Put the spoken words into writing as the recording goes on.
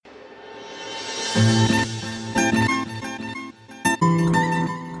Hello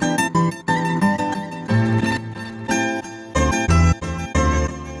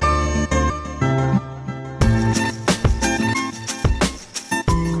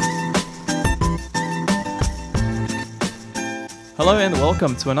and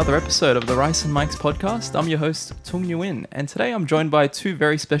welcome to another episode of the Rice and Mike's podcast. I'm your host, Tung Nguyen, and today I'm joined by two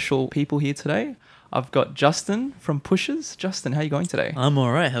very special people here today. I've got Justin from PUSHAS. Justin, how are you going today? I'm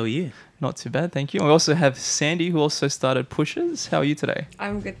all right. How are you? Not too bad, thank you. And we also have Sandy, who also started PUSHAS. How are you today?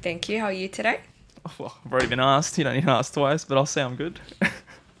 I'm good, thank you. How are you today? Well, I've already been asked. You don't need to ask twice, but I'll say I'm good.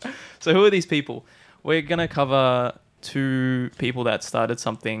 So who are these people? We're going to cover two people that started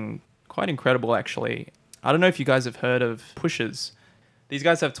something quite incredible, actually. I don't know if you guys have heard of PUSHAS. These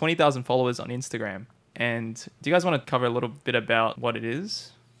guys have 20,000 followers on Instagram. And do you guys want to cover a little bit about what it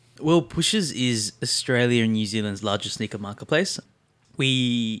is? Well, PUSHAS is Australia and New Zealand's largest sneaker marketplace.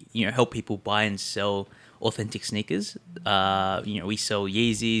 We, help people buy and sell authentic sneakers. We sell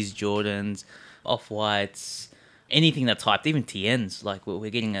Yeezys, Jordans, Off-Whites, anything that's hyped, even TNs. Like we're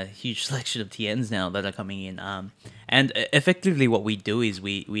getting a huge selection of TNs now that are coming in. And effectively what we do is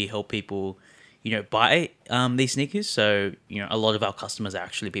we help people buy these sneakers. So, a lot of our customers are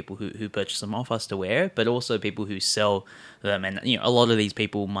actually people who purchase them off us to wear, but also people who sell them. And, a lot of these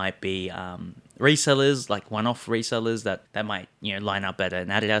people might be resellers, like one-off resellers that might, line up at an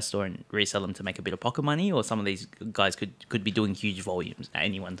Adidas store and resell them to make a bit of pocket money. Or some of these guys could be doing huge volumes at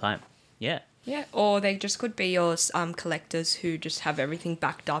any one time. Yeah. Yeah, or they just could be your collectors who just have everything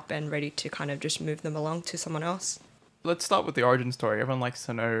backed up and ready to kind of just move them along to someone else. Let's start with the origin story. Everyone likes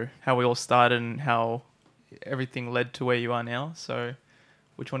to know how we all started and how everything led to where you are now. So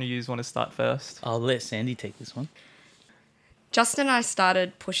which one of you want to start first? I'll let Sandy take this one. Justin and I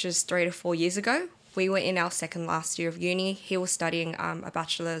started PUSHAS 3 to 4 years ago. We were in our second last year of uni. He was studying a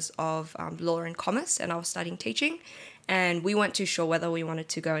bachelor's of law and commerce, and I was studying teaching. And we weren't too sure whether we wanted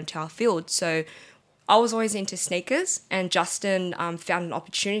to go into our field. So I was always into sneakers, and Justin found an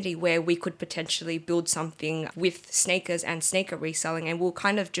opportunity where we could potentially build something with sneakers and sneaker reselling, and we were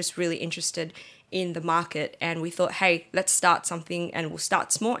kind of just really interested in the market, and we thought, hey, let's start something and we'll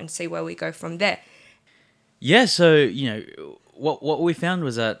start small and see where we go from there. Yeah, so, what we found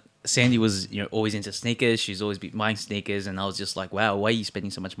was that Sandy was, always into sneakers. She's always been buying sneakers, and I was just like, wow, why are you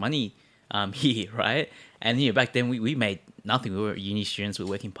spending so much money here, right? And, back then we made nothing. We were uni students, we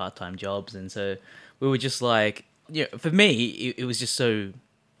were working part-time jobs, and so we were just like, for me, it was just so,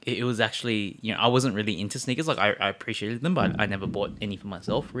 it was actually, I wasn't really into sneakers. Like, I appreciated them, but I never bought any for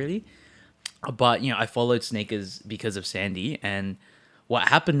myself, really. But, I followed sneakers because of Sandy. And what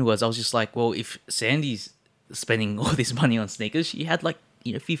happened was I was just like, well, if Sandy's spending all this money on sneakers, she had like,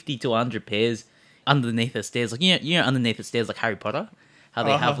 50 to 100 pairs underneath her stairs. Like, underneath the stairs, like Harry Potter, how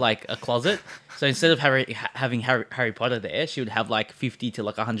they have like a closet. So instead of having Harry Potter there, she would have like 50 to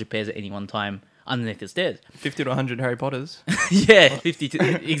like 100 pairs at any one time underneath the stairs. 50 to 100 Harry Potters. Yeah, 50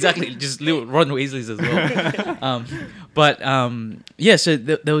 to exactly, just little Ron Weasleys as well. Yeah, so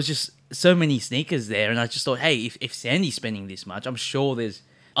there was just so many sneakers there, and I just thought, hey, if Sandy's spending this much, I'm sure there's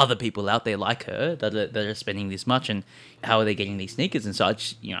other people out there like her that are spending this much, and how are they getting these sneakers? And so I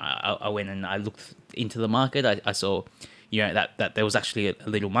just, I went and I looked into the market. I saw, that there was actually a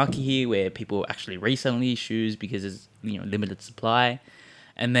little market here where people were actually reselling these shoes because there's, limited supply.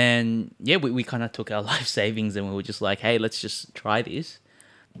 And then, we kind of took our life savings and we were just like, hey, let's just try this.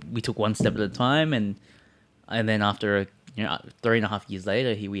 We took one step at a time, and then after 3.5 years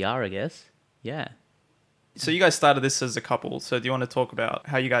later, here we are, I guess. Yeah. So you guys started this as a couple. So do you want to talk about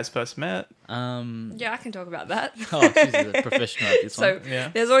how you guys first met? Yeah, I can talk about that. Oh, she's a professional at this one. So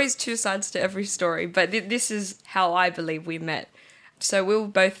there's always two sides to every story, but this is how I believe we met. So we were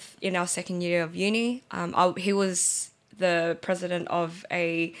both in our second year of uni. He was the president of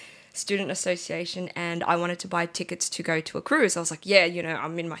a student association, and I wanted to buy tickets to go to a cruise. I was like,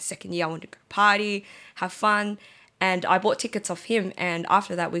 I'm in my second year. I want to go party, have fun. And I bought tickets off him, and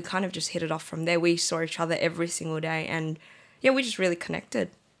after that, we kind of just hit it off from there. We saw each other every single day, and we just really connected.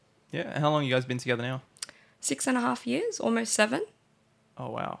 Yeah, how long have you guys been together now? 6.5 years, almost 7.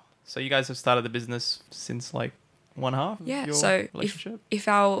 Oh, wow. So you guys have started the business since like 1/2 of your so relationship? If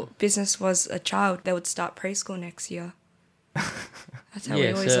our business was a child, they would start preschool next year. That's how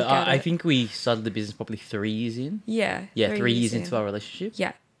we always look at it. I think we started the business probably 3 years in. Yeah. Yeah, 3 years into our relationship.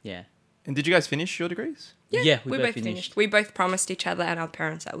 Yeah. Yeah. And did you guys finish your degrees? Yeah, we both finished. We both promised each other and our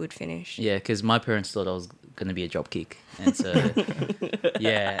parents that we'd finish. Yeah, because my parents thought I was going to be a job kick. And so,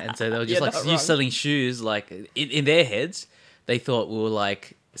 and so they were just like, you selling shoes, like, in their heads, they thought we were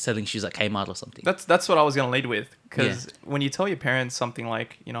like, selling shoes at Kmart or something. That's what I was going to lead with, because when you tell your parents something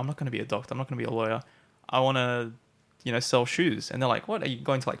like, I'm not going to be a doctor, I'm not going to be a lawyer, I want to, sell shoes, and they're like, what, are you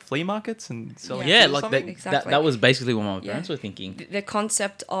going to like flea markets and selling Yeah, shoes or like something? Exactly. that was basically what my parents were thinking. The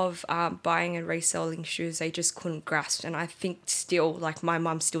concept of buying and reselling shoes, they just couldn't grasp. And I think still, like, my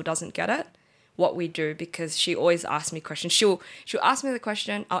mum still doesn't get it, what we do, because she always asks me questions. She'll ask me the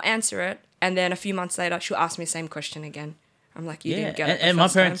question, I'll answer it, and then a few months later, she'll ask me the same question again. I'm like, you didn't get it. And my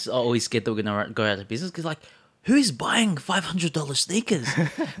parents are always scared that we're going to go out of business, because, like, who is buying $500 sneakers?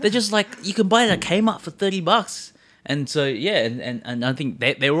 They're just like, you can buy it at Kmart for $30. And so, and I think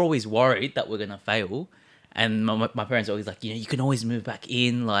they were always worried that we're going to fail. And my parents are always like, you can always move back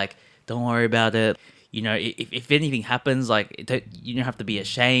in. Like, don't worry about it. If anything happens, like, you don't have to be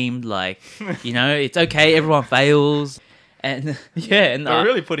ashamed. Like, it's okay. Everyone fails. And and they're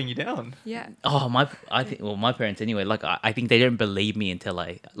really putting you down. Yeah. Oh, my parents anyway. Like, I think they don't believe me until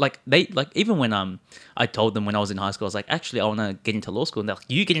even when I told them when I was in high school, I was like, actually, I want to get into law school. And they're like,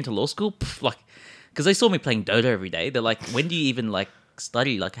 you get into law school? Pff, like, because they saw me playing Dota every day. They're like, when do you even like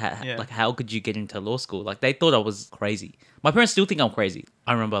study? Like, how could you get into law school? Like, they thought I was crazy. My parents still think I'm crazy.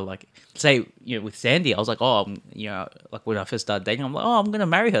 I remember, like, say, with Sandy, I was like, like when I first started dating, I'm like, oh, I'm gonna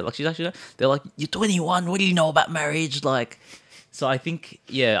marry her. Like, she's actually. They're like, you're 21. What do you know about marriage? Like, so I think,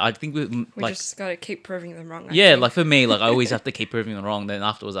 we just gotta keep proving them wrong. Like for me, like I always have to keep proving them wrong. Then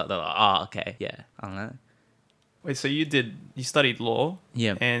afterwards, they're like, okay, I don't know. Wait, so you studied law?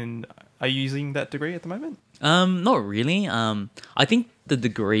 Yeah. And are you using that degree at the moment? Not really. I think the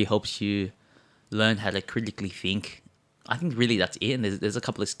degree helps you learn how to critically think. I think really that's it. And there's a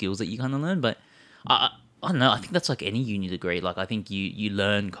couple of skills that you kind of learn, but I don't know. I think that's like any uni degree. Like I think you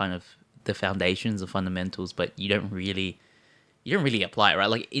learn kind of the foundations, the fundamentals, but you don't really apply it, right?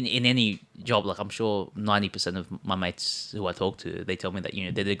 Like in any job, like I'm sure 90% of my mates who I talk to, they tell me that,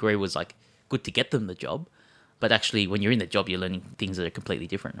 their degree was like good to get them the job. But actually, when you're in the job, you're learning things that are completely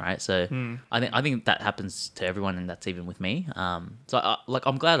different, right? So I think that happens to everyone, and that's even with me. So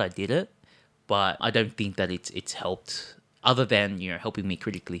I'm glad I did it, but I don't think that it's helped, other than helping me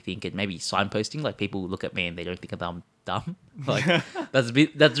critically think and maybe signposting. Like people look at me and they don't think that I'm dumb. Like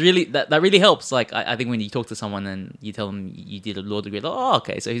that really helps. Like I think when you talk to someone and you tell them you did a law degree, like, oh,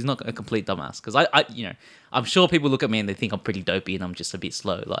 okay, so he's not a complete dumbass. Because I'm sure people look at me and they think I'm pretty dopey and I'm just a bit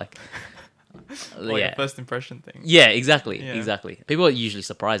slow. Like. A first impression thing. Yeah, exactly. People are usually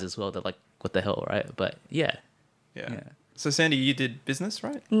surprised as well. They're like, what the hell, right? But yeah. So Sandy, you did business,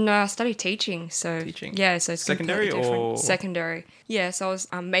 right? No, I studied teaching. So teaching. Yeah, so it's secondary completely different. or Secondary. Yeah, so I was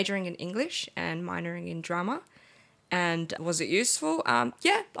majoring in English and minoring in drama. And was it useful?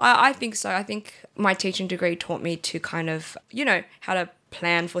 Yeah, I think so. I think my teaching degree taught me to kind of, how to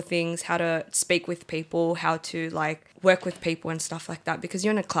plan for things, how to speak with people, how to like work with people and stuff like that, because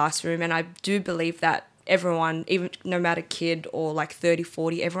you're in a classroom, and I do believe that everyone, even no matter kid or like 30,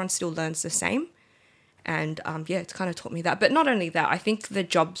 40, everyone still learns the same. And it's kind of taught me that. But not only that, I think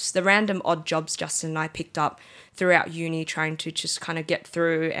the random odd jobs Justin and I picked up throughout uni, trying to just kind of get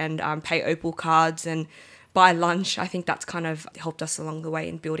through and pay Opal cards and buy lunch, I think that's kind of helped us along the way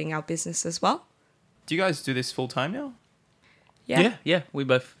in building our business as well. Do you guys do this full time now? Yeah. We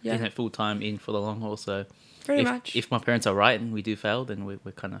both did it full time in for the long haul. So pretty much. If my parents are right and we do fail, then we're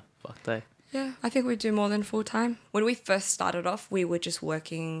kind of fucked, eh? Yeah, I think we do more than full time. When we first started off, we were just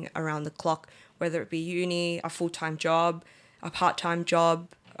working around the clock, whether it be uni, a full-time job, a part-time job,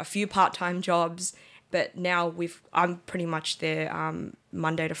 a few part-time jobs. But now I'm pretty much there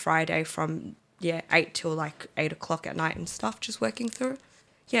Monday to Friday from 8 till like 8 o'clock at night and stuff, just working through.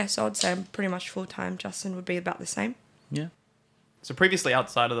 Yeah, so I'd say I'm pretty much full-time. Justin would be about the same. Yeah. So previously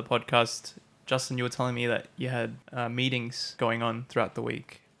outside of the podcast, Justin, you were telling me that you had meetings going on throughout the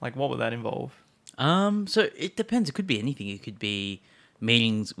week. Like, what would that involve? So it depends. It could be anything. It could be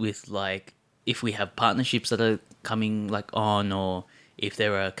meetings with, like, if we have partnerships that are coming, like, on, or if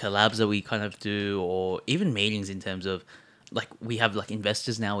there are collabs that we kind of do, or even meetings in terms of, like, we have, like,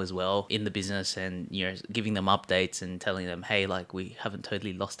 investors now as well in the business, and, giving them updates and telling them, hey, like, we haven't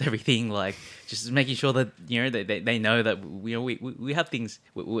totally lost everything, like, just making sure that, they know that, we have things,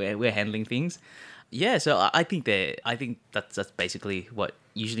 we're handling things. Yeah, so I think that's basically what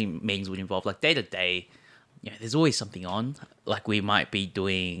usually meetings would involve. Like day to day, there's always something on. Like we might be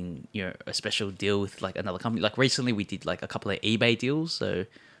doing, a special deal with like another company. Like recently we did like a couple of eBay deals. So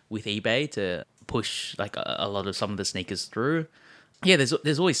with eBay to push like a lot of some of the sneakers through. Yeah, there's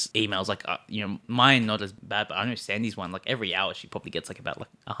always emails. Like mine not as bad, but I know Sandy's one. Like every hour she probably gets like about like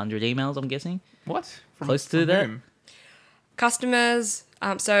 100 emails. I'm guessing. What? Close to that. Whom? Customers.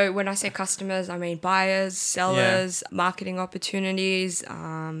 So when I say customers, I mean buyers, sellers, marketing opportunities,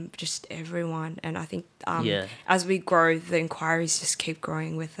 just everyone. And I think Yeah. as we grow, the inquiries just keep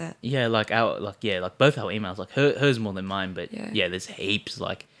growing with it. Yeah, like both our emails, like hers more than mine, but Yeah. yeah, there's heaps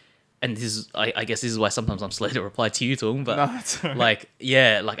like, and this is I guess this is why sometimes I'm slow to reply to you, Tung, but No, it's alright. like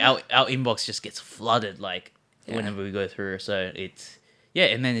yeah, like our inbox just gets flooded like Yeah. whenever we go through. So it's yeah,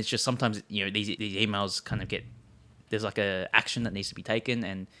 and then it's just sometimes these emails kind of get there's like a action that needs to be taken,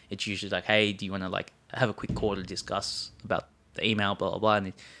 and it's usually like, hey, do you want to like have a quick call to discuss about the email, blah blah blah,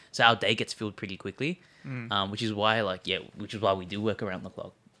 and so our day gets filled pretty quickly, which is why we do work around the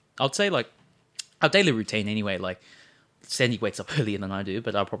clock. I'd say like our daily routine anyway. Like Sandy wakes up earlier than I do,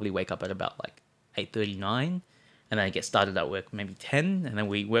 but I'll probably wake up at about like 8:39, and then I get started at work maybe 10, and then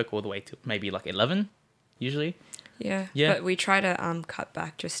we work all the way to maybe like 11, usually. Yeah. Yeah. But we try to cut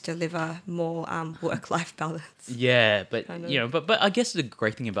back just to deliver more work-life balance. Yeah, but Kind of. but I guess the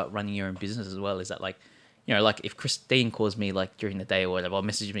great thing about running your own business as well is that like, like if Christine calls me like during the day or whatever, or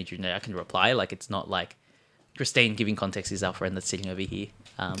message me during the day, I can reply. Like it's not like Christine, giving context, is our friend that's sitting over here.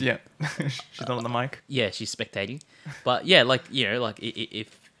 Yeah, she's not on the mic. Yeah, she's spectating. But yeah, like like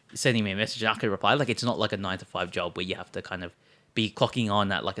if sending me a message and I can reply, like it's not like a 9 to 5 job where you have to kind of be clocking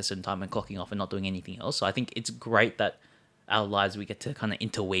on at like a certain time and clocking off and not doing anything else. So I think it's great that our lives, we get to kind of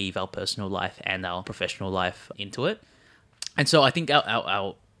interweave our personal life and our professional life into it. And so I think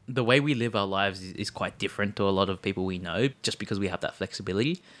our the way we live our lives is quite different to a lot of people we know, just because we have that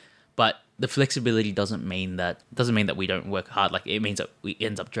flexibility. But the flexibility doesn't mean that we don't work hard. Like it means that we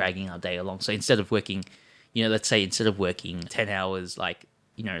end up dragging our day along. So instead of working, let's say instead of working 10 hours, like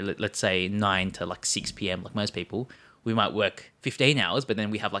let's say 9 to like 6 p.m. like most people, we might work 15 hours, but then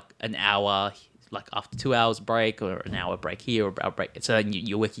we have like an hour, like after 2 hours break, or an hour break here, or a break. So then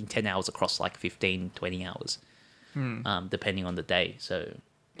you're working 10 hours across like 15, 20 hours, depending on the day. So,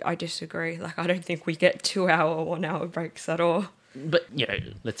 I disagree. Like, I don't think we get 2 hour, 1 hour breaks at all. but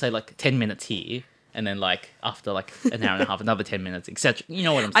let's say like 10 minutes here, and then like after like an hour and a half, another 10 minutes, etc. You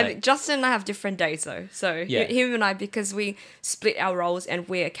know what I'm saying? I think Justin and I have different days though. So Yeah. him and I, because we split our roles and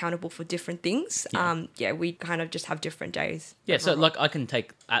we're accountable for different things. We kind of just have different days. Yeah, so like I can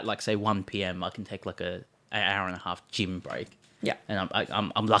take at like say 1 p.m. I can take like an hour and a half gym break. Yeah. And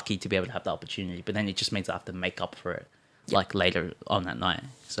I'm lucky to be able to have the opportunity, but then it just means I have to make up for it like later on that night.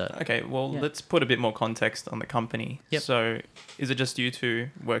 So Okay, well, let's put a bit more context on the company. Yep. So is it just you two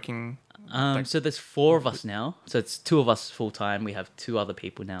working? so there's 4 of us now. So it's 2 of us full time. We have 2 other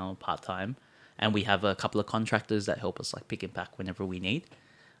people now part time, and we have a couple of contractors that help us like pick and pack whenever we need.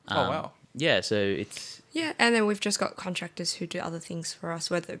 Oh, wow. Yeah, so it's Yeah, and then we've just got contractors who do other things for us,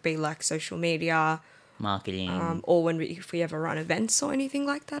 whether it be like social media, marketing. or if we ever run events or anything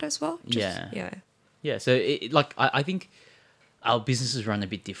like that as well. Yeah. Yeah, so I think our businesses run a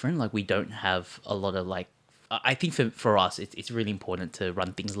bit different. Like we don't have a lot of like, I think for us, it's really important to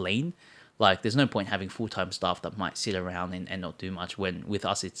run things lean. Like there's no point having full-time staff that might sit around and not do much, when with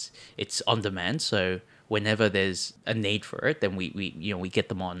us it's on demand. So whenever there's a need for it, then we get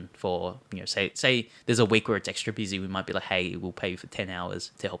them on for, say there's a week where it's extra busy, we might be like, hey, we'll pay you for 10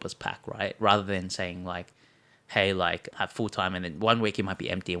 hours to help us pack, right? Rather than saying like, hey, like have full time, and then 1 week it might be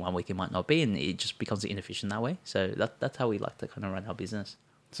empty and 1 week it might not be, and it just becomes inefficient that way. So that's how we like to kind of run our business.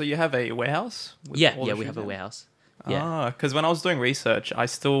 So you have a warehouse? with Yeah, all the we shoes have a in? warehouse. Yeah. Because when I was doing research, I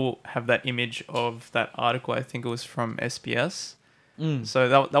still have that image of that article. I think it was from SBS. So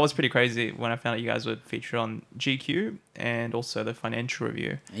that was pretty crazy when I found out you guys would feature on GQ and also the Financial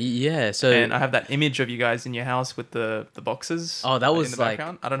Review. Yeah, so And I have that image of you guys in your house with the boxes. Oh, that was in the like-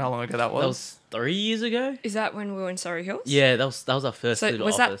 background. I don't know how long ago that was. that was 3 years ago. Is that when we were in Surrey Hills? Yeah, that was our first So little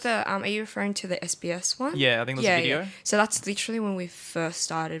was office. that the? Are you referring to the SBS one? Yeah, I think it was a video. So that's literally when we first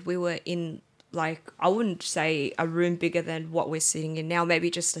started. We were in, like, I wouldn't say a room bigger than what we're sitting in now,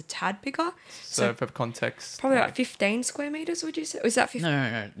 maybe just a tad bigger. So for context, Probably like, about 15 square meters, would you say? Was that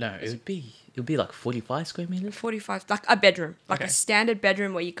 15? No. It would be like 45 square meters. 45, like a bedroom, like Okay. a standard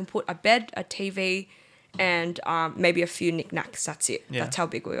bedroom where you can put a bed, a TV, and maybe a few knickknacks. That's it. Yeah. That's how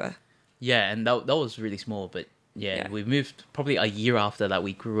big we were. Yeah, and that was really small, but yeah, we moved probably a year after that.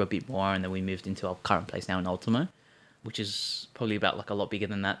 We grew a bit more, and then we moved into our current place now in Ultimo, which is probably about like a lot bigger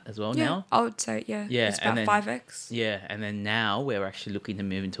than that as well Yeah, now. I would say, yeah. Yeah, It's and about then- 5x. Yeah, and then now we're actually looking to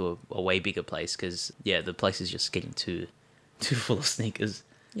move into a way bigger place, because the place is just getting too full of sneakers.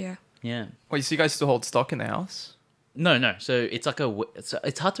 Yeah. Yeah. wait, so you guys still hold stock in the house? No. So it's like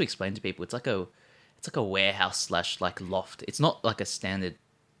it's hard to explain to people. It's like a warehouse / like loft. It's not like a standard.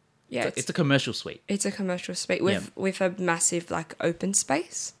 Yeah, It's a commercial suite. it's a commercial space with a massive, like, open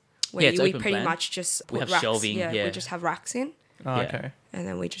space. where Yeah, it's we open pretty plan. much just We put have racks. shelving, yeah. We just have racks in, Oh, Yeah. okay. and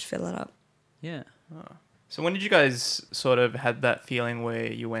then we just fill it up. Yeah. So when did you guys sort of had that feeling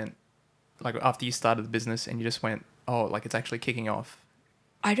where you went, like after you started the business and you just went, oh, like it's actually kicking off?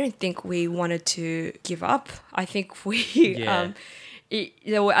 I don't think we wanted to give up. I think we, Yeah.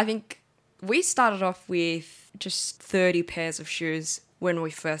 I think we started off with just 30 pairs of shoes when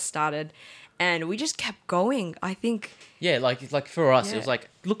we first started, and we just kept going. I think, Yeah, like for us, it Yeah. was like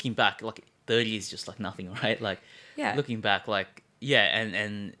looking back, like 30 is just like nothing, right? Like Yeah. looking back, like yeah,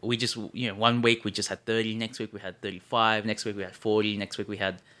 and we just 1 week we just had 30, next week we had 35, next week we had 40, next week we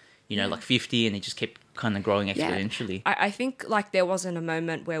had Yeah. like 50, and it just kept kind of growing Yeah. exponentially. I think like there wasn't a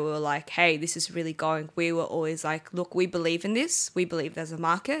moment where we were like, hey, this is really going. We were always like, look, we believe in this. We believe there's a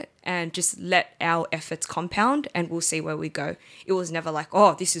market, and just let our efforts compound and we'll see where we go. It was never like,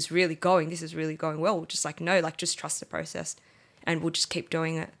 oh, this is really going. This is really going well. We're just like, no, like just trust the process and we'll just keep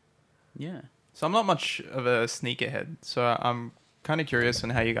doing it. Yeah. So I'm not much of a sneakerhead, so I'm kind of curious on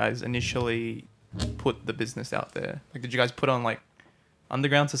how you guys initially put the business out there. Like, did you guys put on like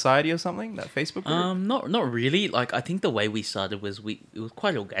Underground Society or something, that Facebook group? Not really. Like I think the way we started was it was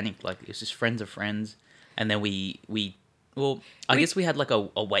quite organic. Like it was just friends of friends, and then I guess we had like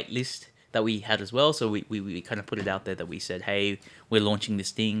a wait list that we had as well. So we kind of put it out there that we said, hey, we're launching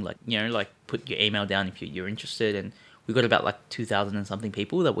this thing. Like like put your email down if you're interested, and we got about like 2,000 and something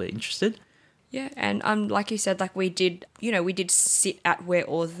people that were interested. Yeah, and like you said, like we did sit at where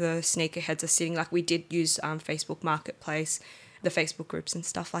all the sneakerheads are sitting. Like we did use Facebook Marketplace, the Facebook groups and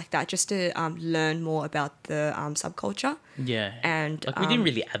stuff like that, just to learn more about the subculture. Yeah. And like we didn't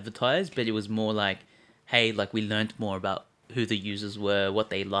really advertise, but it was more like, hey, like we learned more about who the users were, what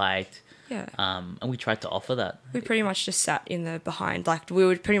they liked. Yeah. And we tried to offer that. We pretty much just sat in the behind, like we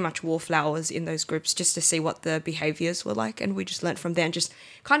would pretty much wallflowers in those groups just to see what the behaviors were like, and we just learnt from there and just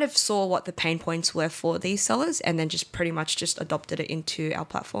kind of saw what the pain points were for these sellers, and then just pretty much just adopted it into our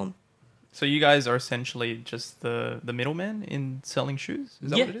platform. So you guys are essentially just the middleman in selling shoes?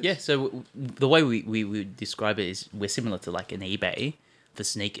 Is that what it is? Yeah. So the way we would describe it is we're similar to like an eBay for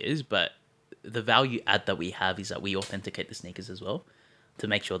sneakers, but the value add that we have is that we authenticate the sneakers as well to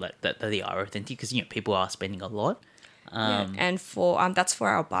make sure that they are authentic, because people are spending a lot. And for that's for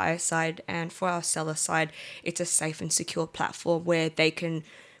our buyer side, and for our seller side, it's a safe and secure platform where they can.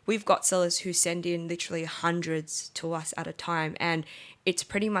 We've got sellers who send in literally hundreds to us at a time, and it's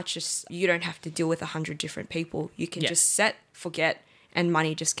pretty much just you don't have to deal with 100 different people. You can just set, forget, and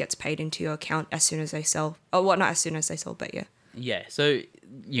money just gets paid into your account as soon as they sell. Oh, well, not as soon as they sell, but yeah. Yeah. So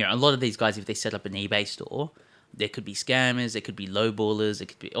a lot of these guys, if they set up an eBay store, there could be scammers, there could be lowballers, it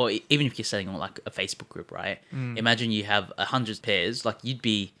could be, or even if you're selling on like a Facebook group, right? Imagine you have 100 pairs, like you'd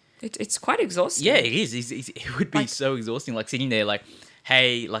be. It's quite exhausting. Yeah, it is. It would be so exhausting, like sitting there, like,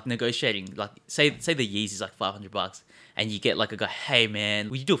 hey, like negotiating, like say the Yeezy's like $500, and you get like a guy, hey man,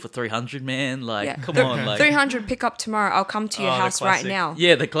 would you do it for 300, man? Like, Yeah. come on, like 300 pick up tomorrow. I'll come to your Oh, the house right classic. now.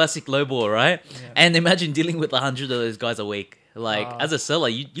 yeah, the classic lowball, right? Yeah. And imagine dealing with 100 of those guys a week. Like as a seller,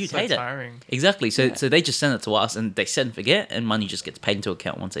 you'd so hate tiring. it. Exactly. So they just send it to us, and they set and forget, and money just gets paid into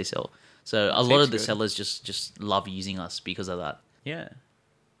account once they sell. So a lot heaps of the good. sellers just love using us because of that. Yeah.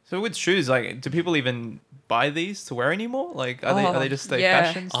 So with shoes, like, do people even buy these to wear anymore? Like, are they just a yeah.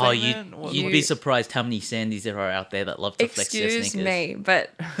 fashion Oh, statement? you'd be surprised how many Sandys there are out there that love to flex their Excuse sneakers. me,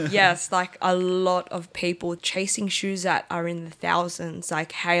 but yes, like a lot of people chasing shoes that are in the thousands.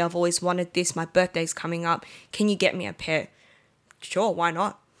 Like, hey, I've always wanted this. My birthday's coming up. Can you get me a pair? Sure, why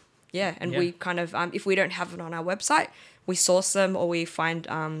not? Yeah, and Yeah. we kind of, if we don't have it on our website, we source them or we find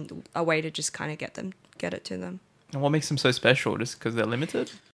a way to just kind of get it to them. And what makes them so special? Just because they're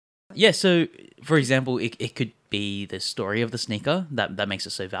limited? Yeah, so for example, it could be the story of the sneaker that makes it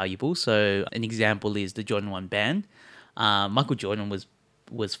so valuable. So an example is the Jordan 1 band. Michael Jordan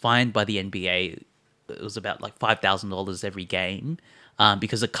was fined by the NBA. It was about like $5,000 every game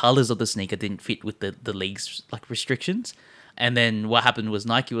because the colors of the sneaker didn't fit with the league's like restrictions. And then what happened was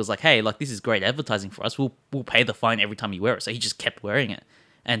Nike was like, hey, like this is great advertising for us. We'll pay the fine every time you wear it. So he just kept wearing it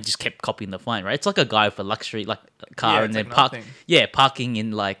and just kept copying the fine, right? It's like a guy with a luxury like car Yeah, and it's then like nothing. parking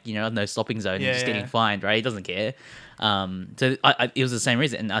in like, no stopping zone and Yeah, just yeah. getting fined, right? He doesn't care. So it was the same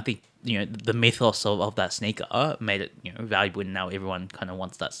reason. And I think, the mythos of that sneaker made it, valuable. And now everyone kind of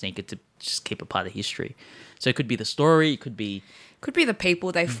wants that sneaker to just keep a part of history. So it could be the story. It could be... Could be the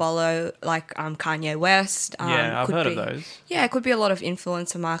people they follow, like Kanye West. Yeah, I've could heard be, of those. Yeah, it could be a lot of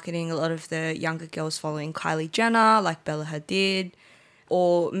influencer marketing, a lot of the younger girls following Kylie Jenner, like Bella Hadid,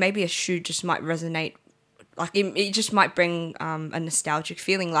 or maybe a shoe just might resonate. Like it just might bring a nostalgic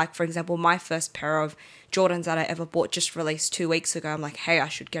feeling. Like, for example, my first pair of Jordans that I ever bought just released 2 weeks ago. I'm like, hey, I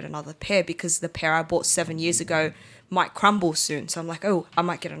should get another pair because the pair I bought 7 years ago might crumble soon. So I'm like, oh, I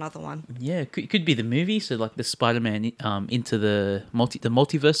might get another one. Yeah, could be the movie. So like the Spider-Man into the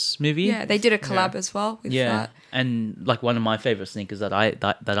multiverse movie. Yeah, they did a collab as well with that. And like one of my favorite sneakers that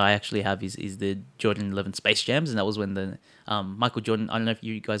I actually have is the Jordan 11 Space Jams, and that was when the Michael Jordan. I don't know if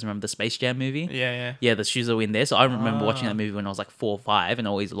you guys remember the Space Jam movie. Yeah. The shoes are in there. So I remember watching that movie when I was like 4 or 5, and I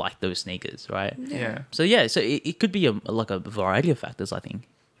always liked those sneakers, right? Yeah. So so it could be like a variety of factors, I think.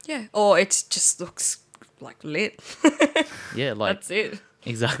 Yeah, or it just looks like lit. Yeah, like That's it.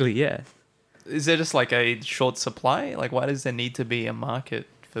 exactly. Yeah. Is there just like a short supply? Like, why does there need to be a market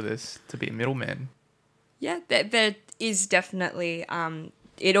for this to be a middleman? Yeah, there is definitely.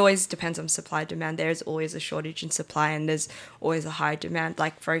 It always depends on supply demand. There's always a shortage in supply, and there's always a high demand.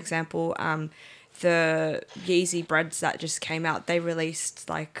 Like for example, the Yeezy breads that just came out, they released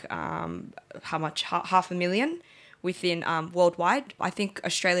like how much 500,000 within worldwide. I think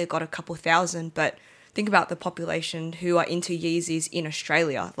Australia got a couple thousand, but think about the population who are into Yeezys in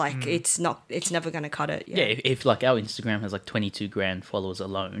Australia. Like it's never going to cut it. Yeah, if like our Instagram has like 22 grand followers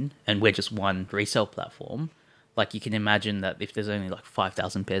alone, and we're just one resale platform, like you can imagine that if there's only like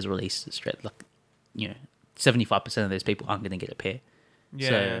 5,000 pairs released straight, like 75% of those people aren't going to get a pair.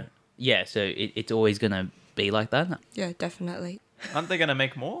 So it's always going to be like that. Yeah, definitely. Aren't they going to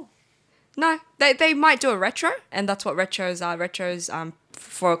make more? No, they might do a retro, and that's what retros are. Retros,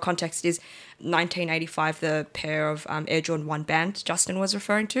 for context, is 1985, the pair of Air Jordan 1 band Justin was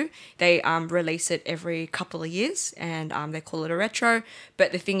referring to. They release it every couple of years, and they call it a retro.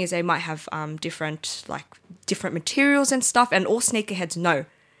 But the thing is, they might have different materials and stuff, and all sneakerheads know.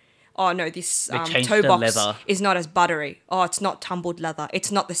 Oh no, this toe box is not as buttery. Oh, it's not tumbled leather.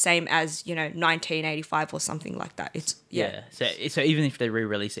 It's not the same as 1985 or something like that. It's So even if they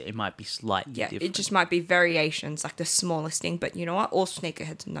re-release it, it might be slightly different. It just might be variations, like the smallest thing. But you know what? All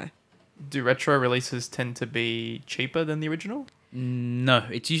sneakerheads know. Do retro releases tend to be cheaper than the original? No,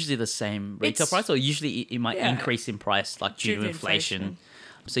 it's usually the same retail price, or usually it might increase in price like due to inflation.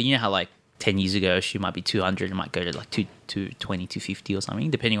 So you know how like 10 years ago she might be 200, it might go to like 220, 250 or something,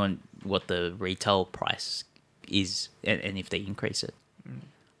 depending on what the retail price is and if they increase it.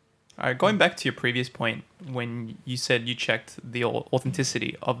 All right, going back to your previous point when you said you checked the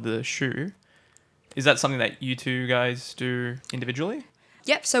authenticity of the shoe, is that something that you two guys do individually?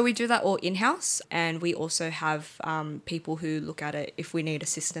 Yep, so we do that all in-house, and we also have people who look at it if we need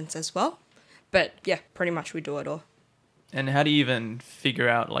assistance as well. But yeah, pretty much we do it all. And how do you even figure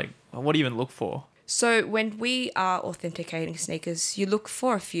out, like, what do you even look for? So when we are authenticating sneakers, you look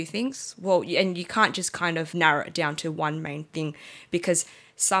for a few things. Well, and you can't just kind of narrow it down to one main thing, because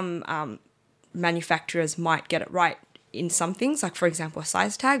some manufacturers might get it right in some things, like for example a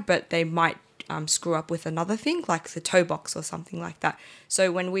size tag, but they might screw up with another thing, like the toe box or something like that.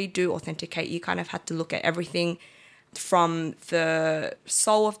 So when we do authenticate, you kind of had to look at everything from the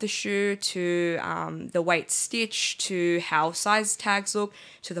sole of the shoe to the weight stitch to how size tags look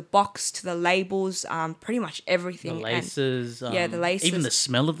to the box to the labels, pretty much everything. The laces. The laces. Even the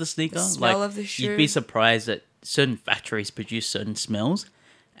smell of the sneaker. The smell of the shoe. You'd be surprised that certain factories produce certain smells,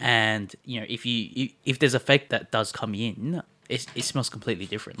 and if there's a fake that does come in, it smells completely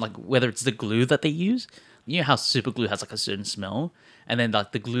different. Like whether it's the glue that they use, you know how super glue has like a certain smell, and then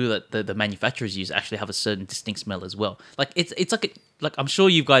like the glue that the manufacturers use actually have a certain distinct smell as well. Like it's like I'm sure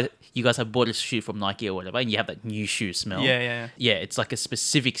you guys have bought a shoe from Nike or whatever, and you have that new shoe smell. Yeah. It's like a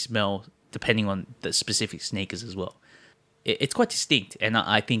specific smell depending on the specific sneakers as well. It's quite distinct, and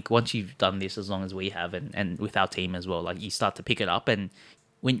I think once you've done this as long as we have, and with our team as well, like you start to pick it up, and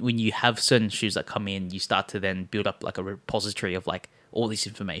when you have certain shoes that come in, you start to then build up like a repository of like all this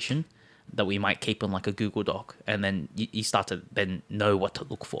information that we might keep on like a Google Doc, and then you start to then know what to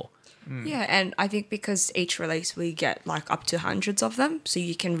look for. Yeah, and I think because each release we get like up to hundreds of them, so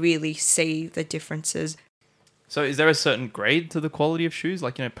you can really see the differences. So is there a certain grade to the quality of shoes?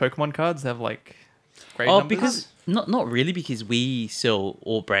 Like, Pokemon cards have like grade numbers? Because not really, because we sell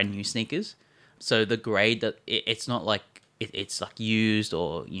all brand new sneakers. So the grade that it's not like it's like used,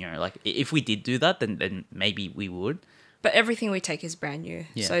 or like if we did do that, then maybe we would. But everything we take is brand new,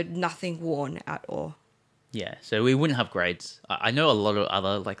 so nothing worn at all. Yeah, so we wouldn't have grades. I know a lot of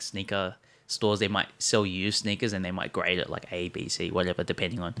other like sneaker stores, they might sell used sneakers and they might grade it like A, B, C, whatever,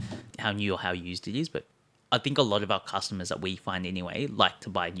 depending on how new or how used it is. But I think a lot of our customers that we find anyway like to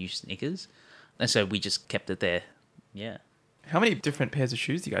buy new sneakers, and so we just kept it there. Yeah. How many different pairs of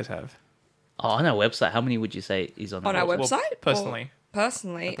shoes do you guys have? Oh, on our website, how many would you say is on our website? Well, personally.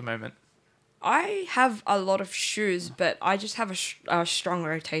 Personally, At the moment. I have a lot of shoes, but I just have a strong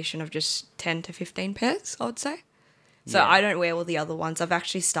rotation of just 10 to 15 pairs, I would say. So Yeah. I don't wear all the other ones. I've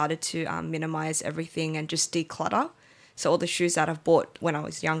actually started to minimize everything and just declutter. So all the shoes that I've bought when I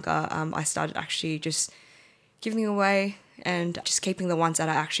was younger, I started actually just giving away and just keeping the ones that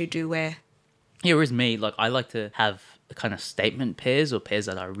I actually do wear. Yeah, whereas me, like I like to have kind of statement pairs or pairs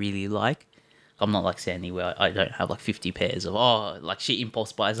that I really like. I'm not like Sandy where I don't have like 50 pairs of, like she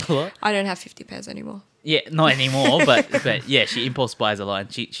impulse buys a lot. I don't have 50 pairs anymore. Yeah, not anymore, but yeah, she impulse buys a lot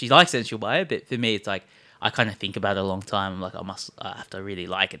and she likes it and she'll buy it. But for me, it's like I kind of think about it a long time. I'm like, I have to really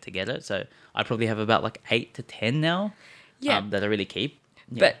like it to get it. So I probably have about like 8 to 10 now Yeah. that I really keep.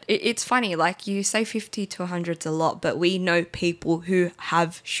 Yeah. But it's funny, like you say 50 to 100's a lot, but we know people who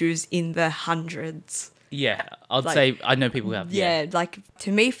have shoes in the hundreds. Yeah, I'd Like- say I know people who have. Yeah, like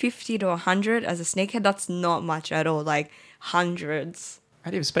to me, 50 to 100 as a sneakerhead, that's not much at all. Like hundreds.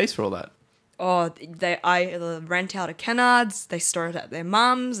 How do you have space for all that? Oh, I rent out a Kennards. They store it at their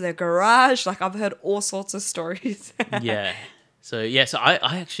mum's, their garage. Like I've heard all sorts of stories. Yeah. So I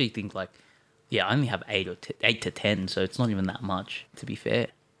actually think like, yeah, I only have 8 to 10, so it's not even that much, to be fair.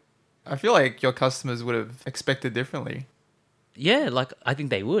 I feel like your customers would have expected differently. Yeah, like I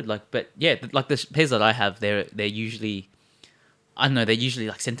think they would, like, but yeah, like the pairs that I have, they're usually, I don't know, they're usually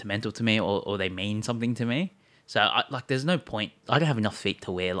like sentimental to me or they mean something to me. So there's no point. I don't have enough feet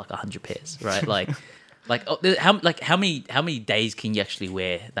to wear like 100 pairs, right? How many days can you actually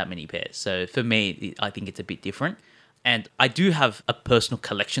wear that many pairs? So for me, I think it's a bit different. And I do have a personal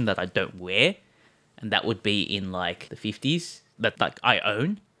collection that I don't wear, and that would be in like the 50s that like I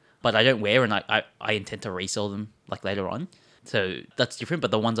own, but I don't wear, and I intend to resell them like later on. So that's different.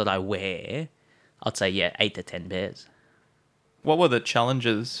 But the ones that I wear, I'd say 8 to 10 pairs. What were the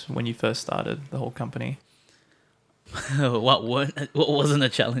challenges when you first started the whole company? What wasn't a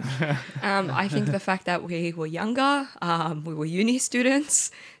challenge? I think the fact that we were younger, we were uni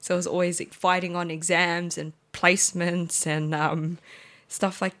students, so it was always like, fighting on exams and placements and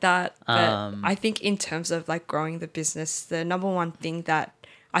stuff like that. But I think in terms of like growing the business, the number one thing that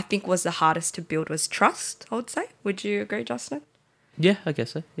I think was the hardest to build was trust, I would say. Would you agree, Justin? Yeah, I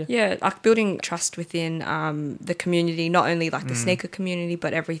guess so. Yeah. Yeah, like building trust within the community, not only like the sneaker community,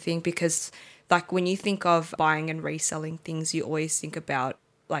 but everything. Because like when you think of buying and reselling things, you always think about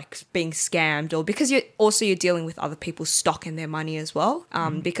like being scammed, or because you're dealing with other people's stock and their money as well.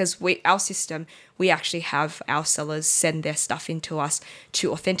 Because our system, we actually have our sellers send their stuff into us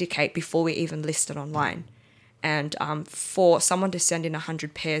to authenticate before we even list it online. And for someone to send in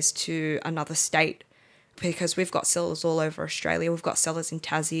 100 pairs to another state, because we've got sellers all over Australia, we've got sellers in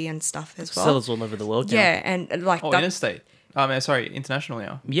Tassie and stuff as well. Sellers all over the world. Yeah, and like Oh, interstate. International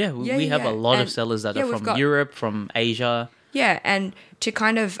now. Yeah, we have a lot of And sellers that are we've from got- Europe, from Asia. Yeah, and to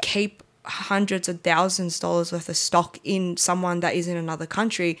kind of keep hundreds of thousands of dollars worth of stock in someone that is in another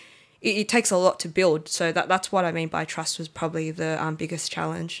country, it takes a lot to build. So that's what I mean by trust was probably the biggest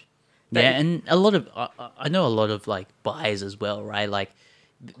challenge. But- Yeah, and a lot of I know a lot of like buyers as well, right? Like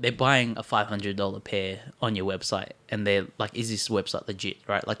they're buying a $500 pair on your website, and they're like, "Is this website legit?"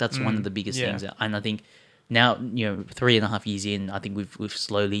 Right? Like that's one of the biggest yeah. things. And I think now, 3.5 years in, I think we've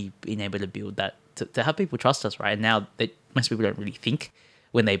slowly been able to build that to have people trust us, right? And now that most people don't really think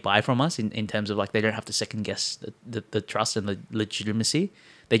when they buy from us in terms of like they don't have to second guess the trust and the legitimacy.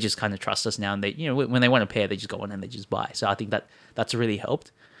 They just kind of trust us now, and they when they want a pair, they just go on and they just buy. So I think that's really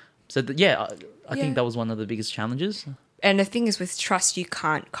helped. So I think that was one of the biggest challenges. And the thing is, with trust, you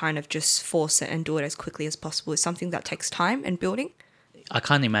can't kind of just force it and do it as quickly as possible. It's something that takes time and building. I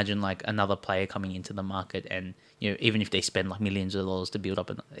can't imagine like another player coming into the market, and even if they spend like millions of dollars to build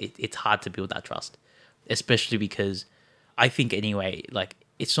up, it's hard to build that trust, especially because I think anyway, like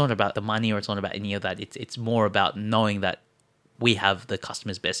it's not about the money or it's not about any of that. It's more about knowing that we have the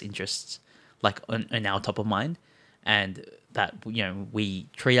customer's best interests like on our top of mind, and that we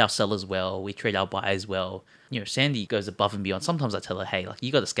treat our sellers well, we treat our buyers well. Sandy goes above and beyond. Sometimes I tell her, hey, like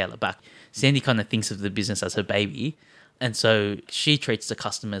you got to scale it back. Sandy kind of thinks of the business as her baby, and so she treats the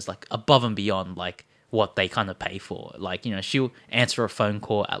customers like above and beyond like what they kind of pay for. Like she'll answer a phone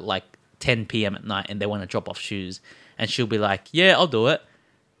call at like 10 p.m. at night and they want to drop off shoes, and she'll be like, yeah, I'll do it.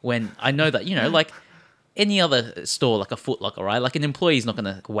 When I know that like any other store, like a Foot Locker, right? Like an employee's not going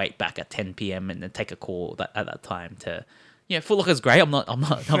to wait back at 10 p.m. and then take a call at that time to. Foot Locker's great. I'm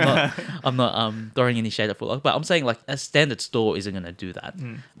not throwing any shade at Foot Locker, but I'm saying like a standard store isn't going to do that.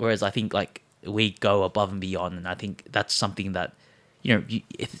 Whereas I think like we go above and beyond, and I think that's something that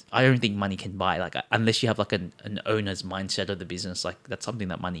I don't think money can buy. Like unless you have like an owner's mindset of the business, like that's something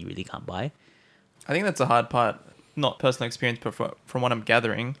that money really can't buy. I think that's a hard part. Not personal experience, but from what I'm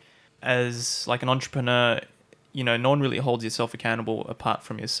gathering, as like an entrepreneur, no one really holds yourself accountable apart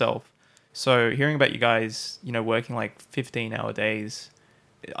from yourself. So hearing about you guys, working like 15-hour days,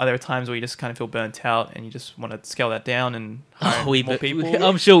 are there times where you just kind of feel burnt out and you just want to scale that down and hire more people?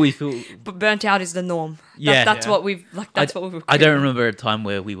 I'm sure we feel. But burnt out is the norm. Yeah. That's Yeah. what we've like. That's what we've. I don't remember a time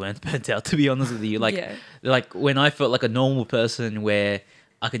where we weren't burnt out. To be honest with you, like Yeah. like when I felt like a normal person, where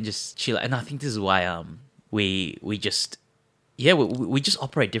I can just chill. And I think this is why we just we just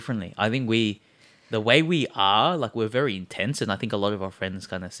operate differently. I think the way we are, like, we're very intense, and I think a lot of our friends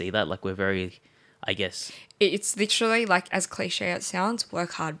kind of see that. Like, we're very, I guess. It's literally like, as cliche as it sounds,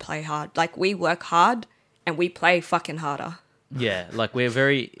 work hard, play hard. Like, we work hard and we play fucking harder. Yeah, like we're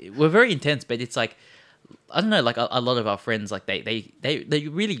very intense, but it's like, I don't know, like a lot of our friends, like they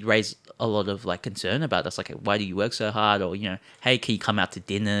really raise a lot of like concern about us, like, why do you work so hard, or hey, can you come out to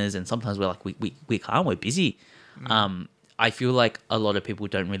dinners? And sometimes we're like, we can't, we're busy. I feel like a lot of people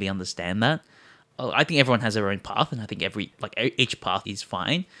don't really understand that. I think everyone has their own path, and I think each path is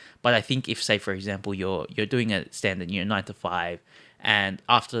fine. But I think if, say, for example, you're doing a standard 9 to 5, and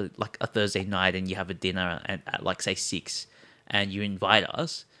after like a Thursday night, and you have a dinner at like, say, 6, and you invite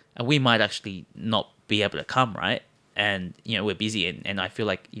us, and we might actually not be able to come, right? And we're busy, and I feel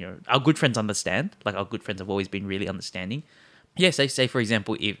like our good friends understand. Like, our good friends have always been really understanding. Yeah, say for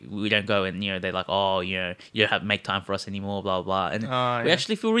example, if we don't go, and they're like, oh, you don't have make time for us anymore, blah blah, and we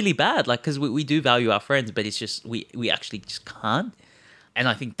actually feel really bad, like, because we do value our friends, but it's just we actually just can't, and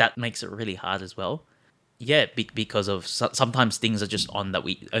I think that makes it really hard as well. Yeah, because of sometimes things are just on that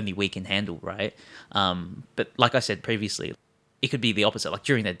only we can handle, right? But like I said previously, it could be the opposite. Like,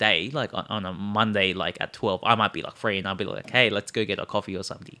 during the day, like on a Monday, like at 12, I might be like free, and I'll be like, hey, let's go get a coffee or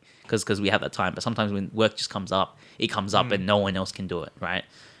something, because we have that time. But sometimes when work just comes up, and no one else can do it, right?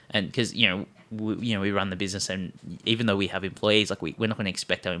 And because we run the business, and even though we have employees, like, we're not going to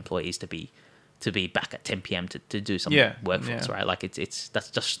expect our employees to be back at 10 p.m. to do some work for us, right? Like, that's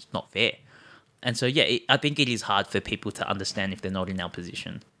just not fair. And so I think it is hard for people to understand if they're not in our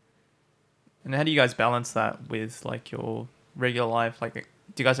position. And how do you guys balance that with like your regular life? Like,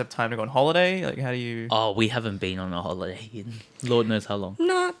 do you guys have time to go on holiday? Like, how do you... Oh, we haven't been on a holiday in Lord knows how long.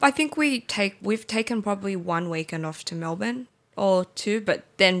 No, I think we've taken probably 1 weekend off to Melbourne or 2, but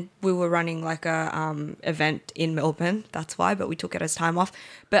then we were running like a event in Melbourne. That's why, but we took it as time off.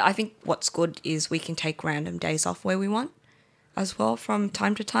 But I think what's good is we can take random days off where we want as well from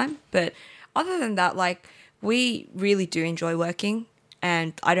time to time. But other than that, like, we really do enjoy working,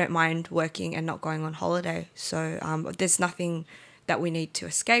 and I don't mind working and not going on holiday. So there's nothing that we need to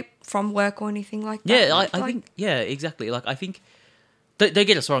escape from work or anything like that. Yeah, I think, yeah, exactly. Like, I think, don't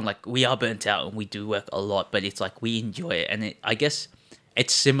get us wrong, like, we are burnt out and we do work a lot, but it's like, we enjoy it. And I guess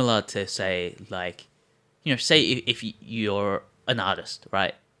it's similar to, say, like, say if you're an artist,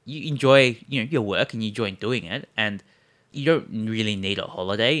 right? You enjoy, your work, and you enjoy doing it, and you don't really need a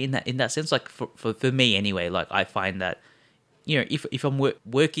holiday in that sense. Like, for me anyway, like, I find that, if I'm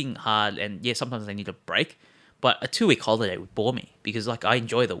working hard, and yeah, sometimes I need a break, but a 2-week holiday would bore me, because like, I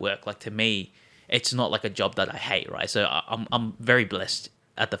enjoy the work. Like, to me, it's not like a job that I hate, right? So I'm very blessed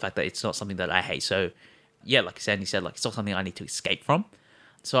at the fact that it's not something that I hate. So yeah, like Sandy said, like, it's not something I need to escape from.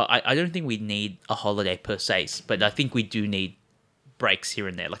 So I don't think we need a holiday per se, but I think we do need breaks here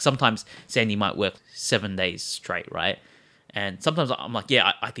and there. Like, sometimes Sandy might work 7 days straight, right? And sometimes I'm like,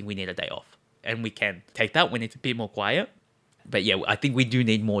 yeah, I think we need a day off, and we can take that when it's a bit more quiet. But yeah, I think we do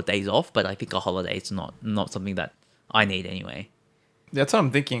need more days off, but I think a holiday is not something that I need anyway. That's what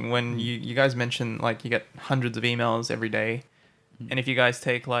I'm thinking when you guys mention, like, you get hundreds of emails every day, and if you guys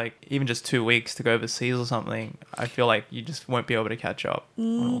take like even just 2 weeks to go overseas or something, I feel like you just won't be able to catch up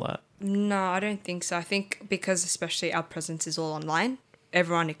on all that. No, I don't think so. I think because especially our presence is all online,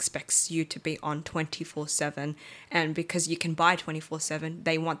 everyone expects you to be on 24/7, and because you can buy 24/7,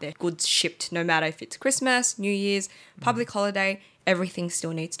 they want their goods shipped no matter if it's Christmas, New Year's, public holiday. Everything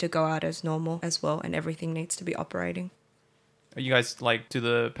still needs to go out as normal as well, and everything needs to be operating. Are you guys like do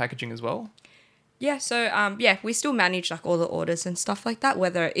the packaging as well? Yeah, so we still manage like all the orders and stuff like that.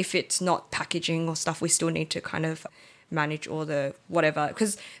 Whether if it's not packaging or stuff, we still need to kind of manage all the whatever.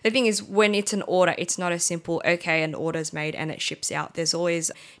 Because the thing is, when it's an order, it's not a simple, okay, an order's made and it ships out. There's always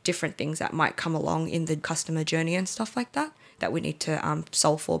different things that might come along in the customer journey and stuff like that we need to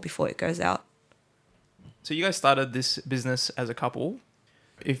solve for before it goes out. So you guys started this business as a couple.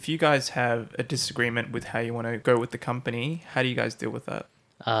 If you guys have a disagreement with how you want to go with the company, how do you guys deal with that?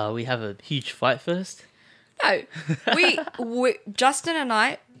 We have a huge fight first. No, we Justin and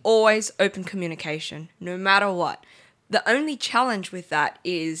I always open communication, no matter what. The only challenge with that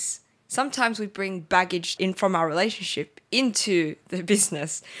is sometimes we bring baggage in from our relationship into the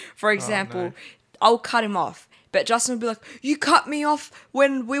business. For example, no. I'll cut him off. But Justin will be like, you cut me off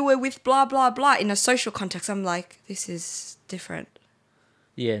when we were with blah, blah, blah. In a social context, I'm like, this is different.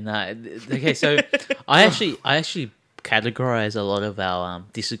 Yeah, no. Okay, so I actually categorize a lot of our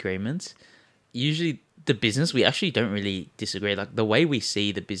disagreements. Usually, the business, we actually don't really disagree. Like, the way we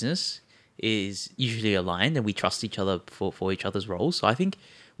see the business is usually aligned, and we trust each other for each other's roles. So I think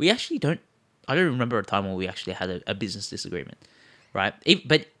we actually don't. I don't remember a time when we actually had a business disagreement, right?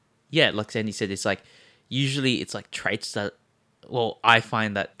 But yeah, like Sandy said, it's like usually it's like traits that, well, I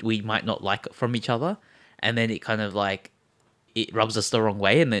find that we might not like from each other, and then it kind of like it rubs us the wrong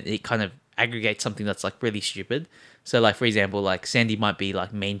way, and then it kind of aggregates something that's like really stupid. So like, for example, like Sandy might be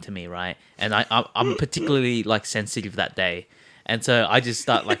like mean to me, right? And I'm particularly like sensitive that day. And so I just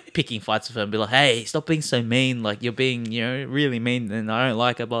start like picking fights with her and be like, hey, stop being so mean. Like, you're being, really mean, and I don't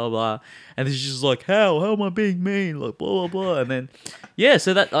like it, blah, blah, blah. And she's just like, how am I being mean? Like, blah, blah, blah. And then, yeah,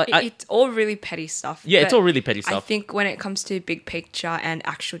 so that, like, It's all really petty stuff. yeah, it's but all really petty I stuff. think when it comes to big picture and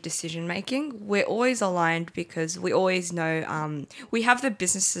actual decision making, we're always aligned because we always know we have the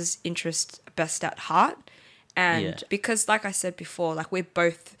business's interest best at heart. And Yeah. because, like I said before, like we're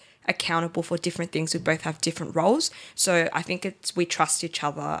both accountable for different things. We both have different roles. So I think we trust each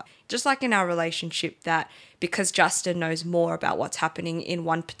other. Just like in our relationship, that because Justin knows more about what's happening in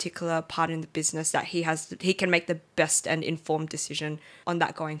one particular part in the business, that he can make the best and informed decision on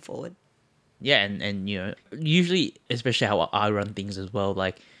that going forward. Yeah, and usually, especially how I run things as well,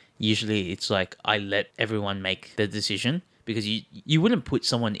 like usually it's like I let everyone make the decision, because you wouldn't put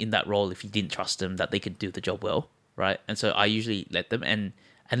someone in that role if you didn't trust them that they could do the job well, right? And so I usually let them, and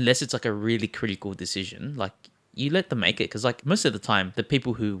unless it's like a really critical decision, like you let them make it, because like most of the time the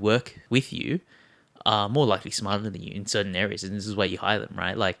people who work with you are more likely smarter than you in certain areas, and this is why you hire them,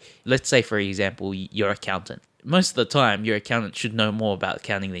 right? Like, let's say for example, your accountant. Most of the time your accountant should know more about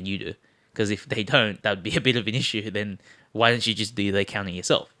accounting than you do, because if they don't, that would be a bit of an issue. Then why don't you just do the accounting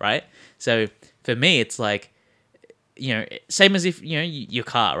yourself, right? So for me, it's like, same as if, your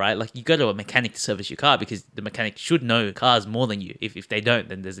car, right? Like, you go to a mechanic to service your car because the mechanic should know cars more than you. If they don't,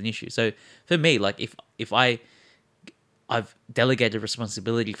 then there's an issue. So for me, like, if I've delegated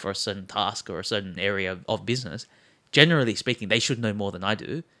responsibility for a certain task or a certain area of business, generally speaking, they should know more than I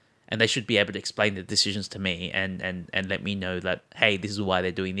do. And they should be able to explain the decisions to me and let me know that, hey, this is why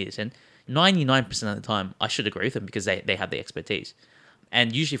they're doing this. And 99% of the time, I should agree with them because they have the expertise.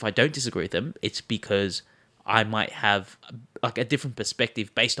 And usually if I don't disagree with them, it's because I might have like a different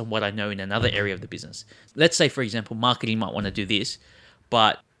perspective based on what I know in another area of the business. Let's say, for example, marketing might want to do this,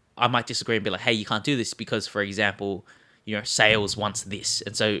 but I might disagree and be like, hey, you can't do this because, for example, sales wants this.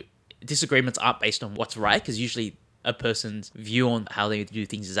 And so disagreements aren't based on what's right, because usually a person's view on how they do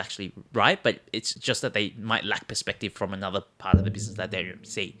things is actually right, but it's just that they might lack perspective from another part of the business that they don't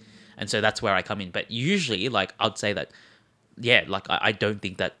see. And so that's where I come in. But usually, like, I'd say that, yeah, like, I don't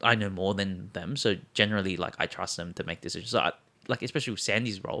think that I know more than them. So generally, like, I trust them to make decisions. So like, especially with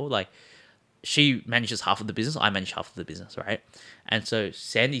Sandy's role, like, she manages half of the business, I manage half of the business, right? And so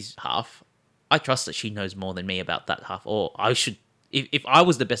Sandy's half, I trust that she knows more than me about that half. Or I should, if I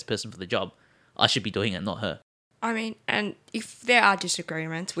was the best person for the job, I should be doing it, not her. I mean, and if there are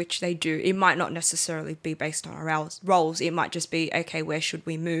disagreements, which they do, it might not necessarily be based on our roles. It might just be, okay, where should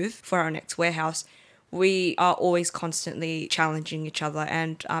we move for our next warehouse? We are always constantly challenging each other,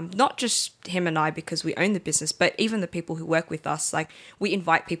 and not just him and I because we own the business, but even the people who work with us. Like, we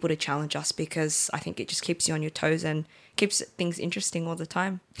invite people to challenge us because I think it just keeps you on your toes and keeps things interesting all the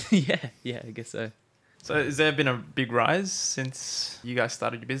time. yeah, I guess so. So has there been a big rise since you guys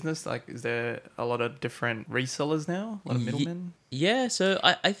started your business? Like, is there a lot of different resellers now? A lot of middlemen? Yeah, so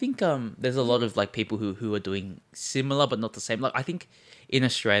I think there's a lot of like people who are doing similar but not the same. Like, I think in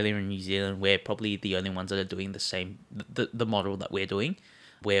Australia and New Zealand, we're probably the only ones that are doing the same, the model that we're doing,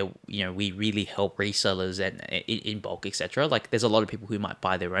 where, we really help resellers and in bulk, etc. Like, there's a lot of people who might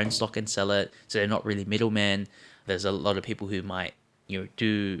buy their own stock and sell it, so they're not really middlemen. There's a lot of people who might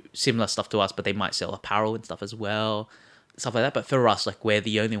do similar stuff to us, but they might sell apparel and stuff as well, stuff like that. But for us, like, we're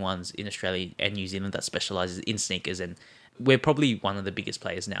the only ones in Australia and New Zealand that specializes in sneakers, and we're probably one of the biggest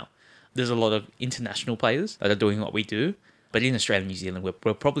players now. There's a lot of international players that are doing what we do, but in Australia and New Zealand,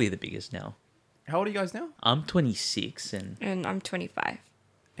 we're probably the biggest now. How old are you guys now? I'm 26 And I'm 25.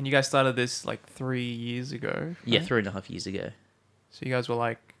 And you guys started this like 3 years ago, right? Yeah, 3.5 years ago. So you guys were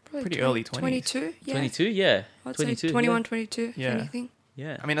like Probably pretty early 20s. 22, yeah. 22, yeah. I'd 22, say 21, yeah. 22, Yeah. if anything.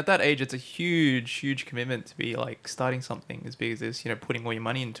 Yeah. I mean, at that age, it's a huge commitment to be like starting something as big as this, putting all your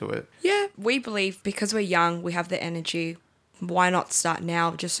money into it. Yeah, we believe because we're young, we have the energy, why not start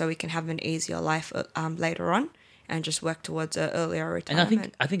now just so we can have an easier life later on and just work towards an earlier retirement.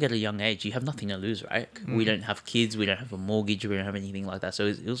 And I think at a young age, you have nothing to lose, right? We don't have kids, we don't have a mortgage, we don't have anything like that. So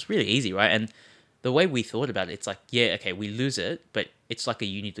it was really easy, right? And the way we thought about it, it's like, yeah, okay, we lose it, but it's like a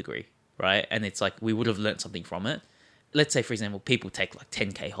uni degree, right? And it's like we would have learned something from it. Let's say, for example, people take like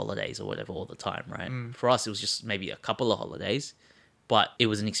 10K holidays or whatever all the time, right? For us, it was just maybe a couple of holidays, but it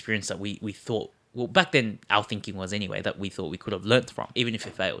was an experience that we thought, well, back then, our thinking was anyway, that we thought we could have learnt from, even if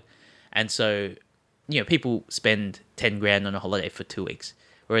it failed. And so, people spend 10 grand on a holiday for 2 weeks.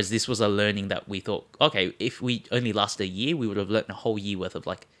 Whereas this was a learning that we thought, okay, if we only lasted a year, we would have learnt a whole year worth of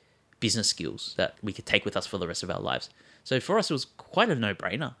like business skills that we could take with us for the rest of our lives. So for us, it was quite a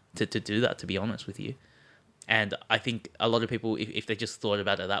no-brainer to do that, to be honest with you. And I think a lot of people, if they just thought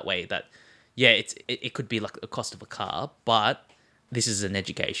about it that way, that, yeah, it could be like the cost of a car, but this is an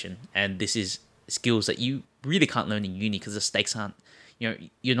education and this is skills that you really can't learn in uni because the stakes aren't,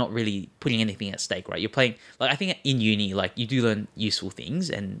 you're not really putting anything at stake, right? You're playing, like, I think in uni, like, you do learn useful things,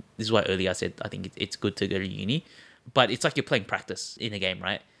 and this is why earlier I said I think it's good to go to uni, but it's like you're playing practice in a game,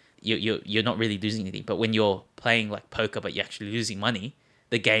 right? You're not really losing anything, but when you're playing like poker but you're actually losing money,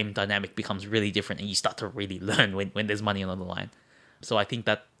 the game dynamic becomes really different and you start to really learn when there's money on the line. So I think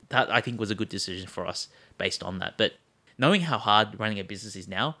that I think was a good decision for us based on that. But knowing how hard running a business is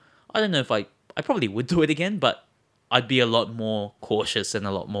now, I don't know if I probably would do it again, but I'd be a lot more cautious and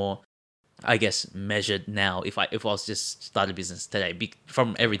a lot more, I guess, measured now if I was just start a business today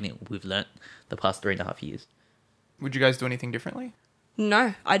from everything we've learned the past 3.5 years. Would you guys do anything differently?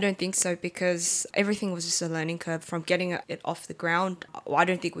 No, I don't think so, because everything was just a learning curve from getting it off the ground. I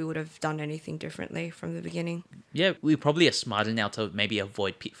don't think we would have done anything differently from the beginning. Yeah, we probably are smarter now to maybe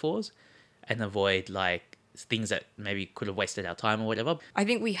avoid pitfalls and avoid like things that maybe could have wasted our time or whatever. I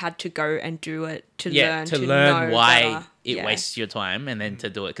think we had to go and do it to learn learn why better. it wastes your time, and then to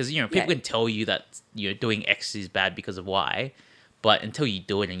do it, because people can tell you that doing X is bad because of Y, but until you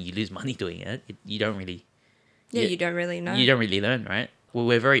do it and you lose money doing it, you don't really. Yeah, you don't really know. You don't really learn, right? Well,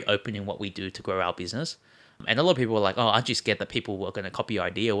 we're very open in what we do to grow our business. And a lot of people are like, oh, aren't you scared that people are going to copy your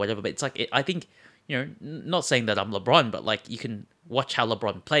idea or whatever? But it's like, I think, not saying that I'm LeBron, but like you can watch how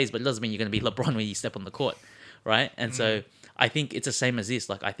LeBron plays, but it doesn't mean you're going to be LeBron when you step on the court, right? And so I think it's the same as this.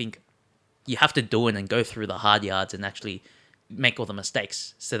 Like, I think you have to do it and go through the hard yards and actually make all the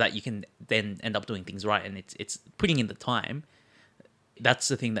mistakes so that you can then end up doing things right. And it's putting in the time. That's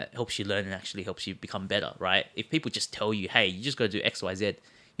the thing that helps you learn and actually helps you become better, right? If people just tell you, hey, you just got to do X, Y, Z,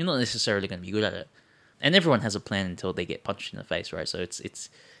 you're not necessarily going to be good at it. And everyone has a plan until they get punched in the face, right? So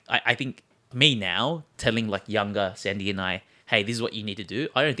I think me now telling like younger Sandy and I, hey, this is what you need to do.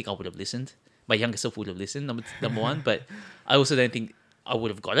 I don't think I would have listened. My younger self would have listened, number one, but I also don't think I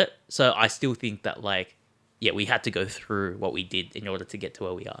would have got it. So I still think that like, yeah, we had to go through what we did in order to get to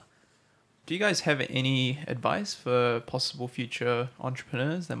where we are. Do you guys have any advice for possible future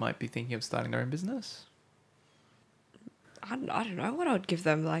entrepreneurs that might be thinking of starting their own business? I don't know what I would give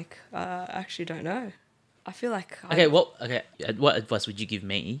them. Like, I actually don't know. I feel like... What advice would you give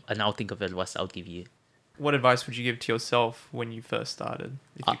me? And I'll think of advice I'll give you. What advice would you give to yourself when you first started,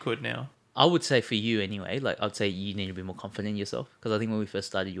 if you could now? I would say for you anyway, like I'd say you need to be more confident in yourself. Because I think when we first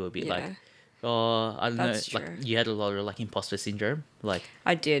started, you were a bit like, oh, I don't know. True. Like you had a lot of like imposter syndrome. Like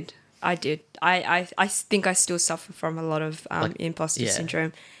I did. I think I still suffer from a lot of imposter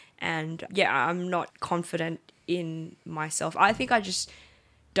syndrome. And I'm not confident in myself. I think I just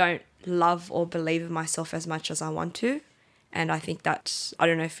don't love or believe in myself as much as I want to. And I think that's, I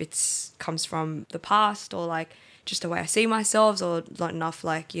don't know if it's comes from the past or like just the way I see myself, or not enough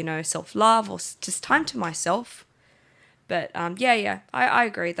like, self-love or just time to myself. But I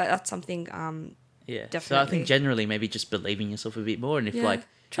agree that's something definitely. So I think generally maybe just believe in yourself a bit more, and if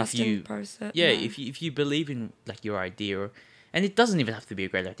trust in the process. Yeah, if you believe in like your idea, and it doesn't even have to be a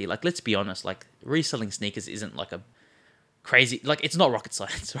great idea. Like let's be honest, like reselling sneakers isn't like a crazy, like it's not rocket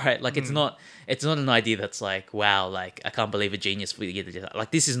science, right? Like it's not an idea that's like, wow, like I can't believe a genius for you to do that.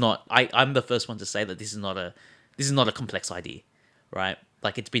 Like this is not. I'm the first one to say that this is not a complex idea, right?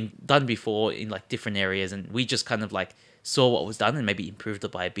 Like it's been done before in like different areas, and we just kind of like saw what was done and maybe improved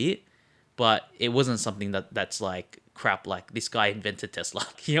it by a bit, but it wasn't something that's like crap, like this guy invented Tesla.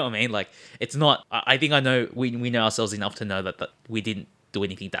 You know what I mean? Like it's not. I think I know we know ourselves enough to know that we didn't do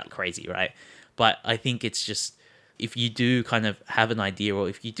anything that crazy, right? But I think it's just, if you do kind of have an idea, or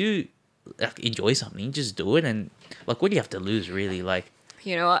if you do like enjoy something, just do it. And like, what do you have to lose, really? Like,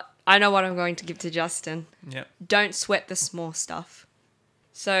 you know what? I know what I'm going to give to Justin. Yeah. Don't sweat the small stuff.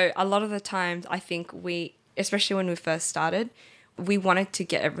 So a lot of the times, I think especially when we first started, we wanted to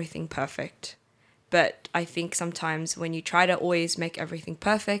get everything perfect. But I think sometimes when you try to always make everything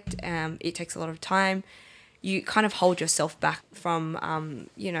perfect, it takes a lot of time. You kind of hold yourself back from,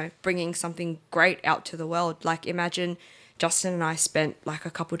 bringing something great out to the world. Like imagine Justin and I spent like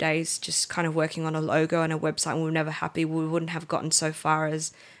a couple days just kind of working on a logo and a website, and we were never happy. We wouldn't have gotten so far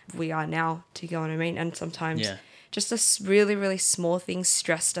as we are now, do you know what I mean? And sometimes just this really, really small things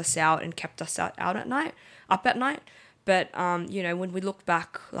stressed us out and kept us up at night. But, when we look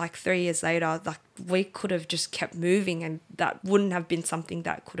back like 3 years later, like we could have just kept moving, and that wouldn't have been something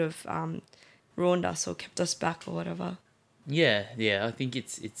that could have ruined us or kept us back or whatever. Yeah, I think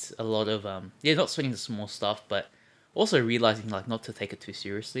it's a lot of not sweating the small stuff, but also realizing like not to take it too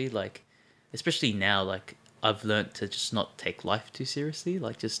seriously. Like, especially now, like I've learned to just not take life too seriously.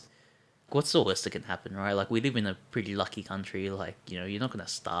 Like, just what's the worst that can happen, right? Like, we live in a pretty lucky country. Like, you're not gonna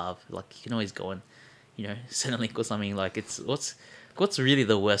starve. Like, you can always go and Centrelink or something. Like, it's what's really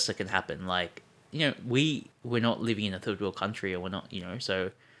the worst that can happen. Like, we're not living in a third world country, or we're not,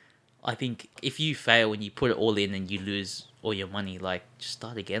 so. I think if you fail and you put it all in and you lose all your money, like, just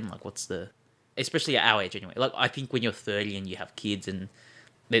start again. Like, especially at our age anyway. Like, I think when you're 30 and you have kids and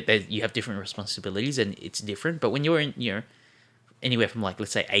you have different responsibilities and it's different. But when you're in, anywhere from like,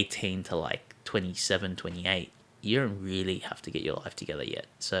 let's say 18 to like 27, 28, you don't really have to get your life together yet.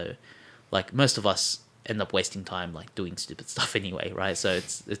 So, like, most of us end up wasting time, like, doing stupid stuff anyway, right? So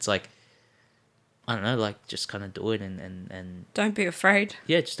it's like, I don't know, like, just kind of do it and Don't be afraid.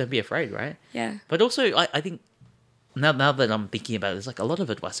 yeah, just don't be afraid, right? Yeah. But also, I think now that I'm thinking about it, there's like a lot of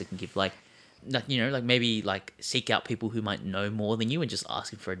advice I can give, like maybe like seek out people who might know more than you and just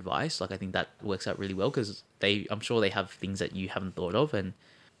asking for advice. Like, I think that works out really well because I'm sure they have things that you haven't thought of, and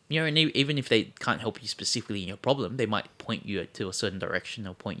and even if they can't help you specifically in your problem, they might point you to a certain direction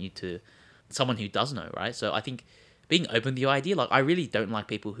or point you to someone who does know, right? So I think being open to your idea, like, I really don't like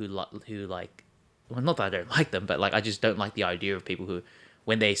people who like. Well, not that I don't like them, but like, I just don't like the idea of people who,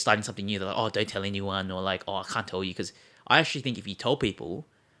 when they're starting something new, they're like, oh, don't tell anyone, or like, oh, I can't tell you. Because I actually think if you tell people,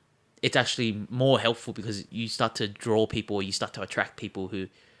 it's actually more helpful because you start to draw people, or you start to attract people who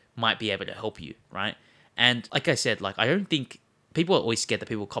might be able to help you, right? And like I said, like, I don't think people are always scared that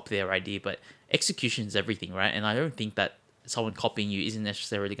people copy their idea, but execution is everything, right? And I don't think that someone copying you isn't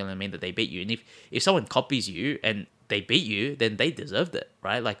necessarily going to mean that they beat you. And if someone copies you and they beat you, then they deserved it,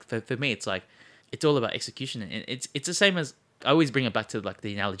 right? Like, for me, it's like, it's all about execution, and it's the same as, I always bring it back to like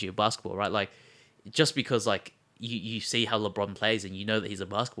the analogy of basketball, right? Like, just because like you see how LeBron plays and you know that he's a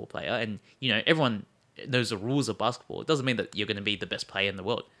basketball player, and everyone knows the rules of basketball, it doesn't mean that you're going to be the best player in the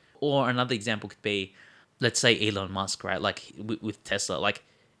world. Or another example could be, let's say Elon Musk, right? Like with Tesla, like,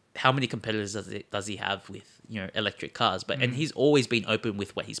 how many competitors does he have with electric cars? But and he's always been open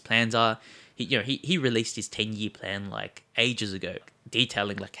with what his plans are. He released his 10-year plan like ages ago,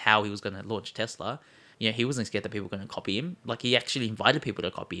 detailing like how he was going to launch Tesla. He wasn't scared that people were going to copy him. Like, he actually invited people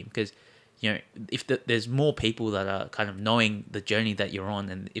to copy him because if there's more people that are kind of knowing the journey that you're on,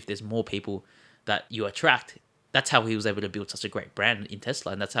 and if there's more people that you attract, that's how he was able to build such a great brand in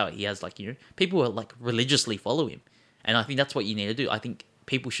Tesla, and that's how he has like people are like religiously follow him. And I think that's what you need to do. I think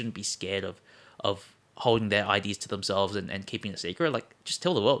people shouldn't be scared of holding their ideas to themselves and keeping it secret. Like, just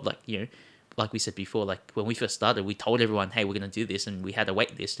tell the world, like, like we said before, like when we first started, we told everyone, hey, we're going to do this, and we had a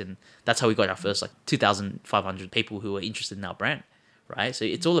wait list, and that's how we got our first like 2,500 people who were interested in our brand, right? So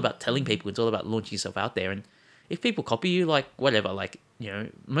it's all about telling people, it's all about launching yourself out there, and if people copy you, like, whatever, like,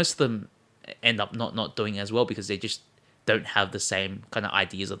 most of them end up not doing as well because they just don't have the same kind of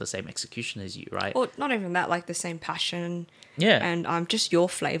ideas or the same execution as you, right? Or not even that, like the same passion. Yeah. And just your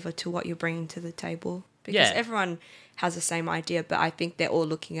flavor to what you're bringing to the table. Because everyone has the same idea, but I think they're all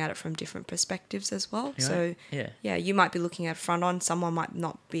looking at it from different perspectives as well. Yeah. So, you might be looking at front on, someone might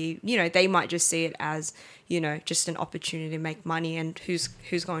not be, they might just see it as, just an opportunity to make money, and who's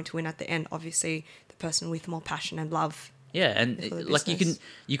going to win at the end? Obviously, the person with more passion and love. Yeah, and like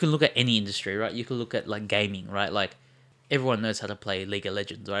you can look at any industry, right? You can look at like gaming, right? Like, everyone knows how to play League of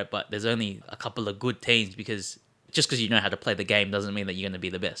Legends, right? But there's only a couple of good teams because just because you know how to play the game doesn't mean that you're going to be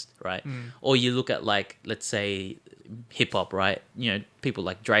the best, right? Or you look at like, let's say hip hop, right? People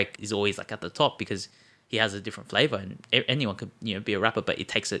like Drake is always like at the top because he has a different flavor, and anyone could be a rapper, but it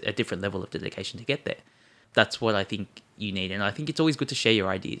takes a different level of dedication to get there. That's what I think you need, and I think it's always good to share your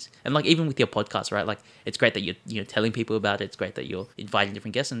ideas. And like, even with your podcast, right? Like, it's great that you're telling people about it. It's great that you're inviting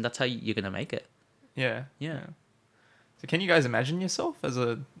different guests, and that's how you're going to make it. Yeah. Yeah. So can you guys imagine yourself as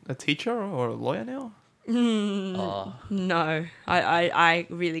a teacher or a lawyer now? No, I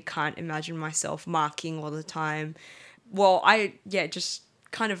really can't imagine myself marking all the time. Well, just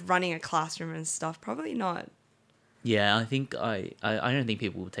kind of running a classroom and stuff. Probably not. Yeah, I think I don't think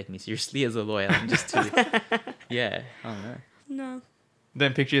people will take me seriously as a lawyer. I'm just too. Yeah, I don't know. No.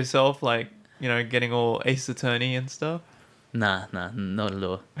 Then picture yourself like, getting all ace attorney and stuff. Nah, not at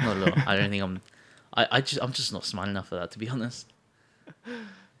all. Not at all. I don't think I'm. I'm just not smart enough for that, to be honest.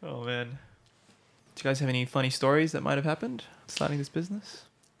 Oh man. Do you guys have any funny stories that might have happened starting this business?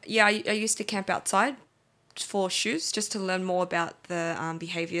 Yeah, I used to camp outside for shoes just to learn more about the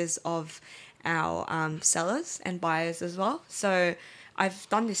behaviors of our sellers and buyers as well. So I've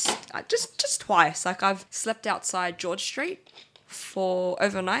done this just twice. Like I've slept outside George Street for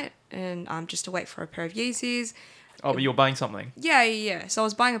overnight and just to wait for a pair of Yeezys. Oh, but you're buying something. Yeah. So I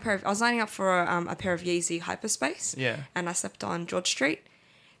was I was lining up for a pair of Yeezy Hyperspace. Yeah. And I slept on George Street.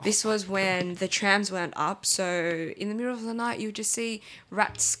 This was when the trams weren't up, so in the middle of the night you would just see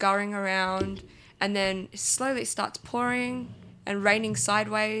rats scurrying around, and then slowly it starts pouring and raining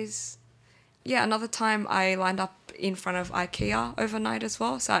sideways. Yeah, another time I lined up in front of IKEA overnight as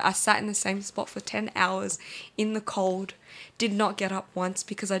well, so I sat in the same spot for 10 hours in the cold, did not get up once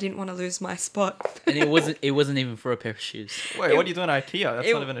because I didn't want to lose my spot. And it wasn't even for a pair of shoes. Wait, what are you doing at IKEA?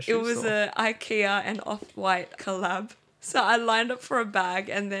 That's not even a shoe It was store. a IKEA and Off-White collab. So I lined up for a bag,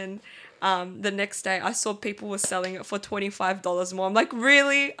 and then the next day I saw people were selling it for $25 more. I'm like,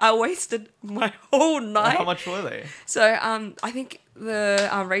 really? I wasted my whole night. How much were they? So I think the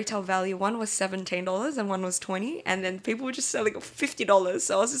retail value, one was $17 and one was $20, and then people were just selling it for $50.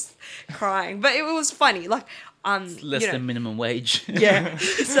 So I was just crying, but it was funny. Like Less than minimum wage. yeah.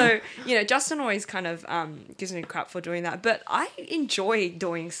 So, Justin always kind of gives me crap for doing that. But I enjoy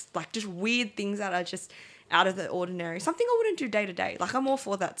doing like just weird things that are just out of the ordinary. Something I wouldn't do day to day. Like I'm all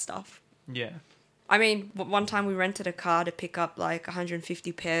for that stuff. Yeah. I mean, one time we rented a car to pick up like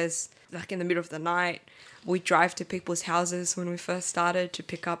 150 pairs, like in the middle of the night. We drive to people's houses when we first started to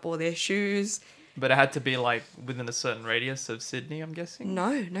pick up all their shoes. But it had to be like within a certain radius of Sydney, I'm guessing.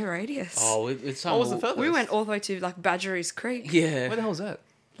 No radius. Oh, it's What was the furthest? we went all the way to like Badgerys Creek. Yeah. Where the hell was that?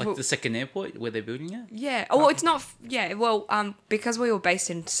 Like the second airport where they're building it? Yeah. Oh, well, it's not. Yeah. Well, because we were based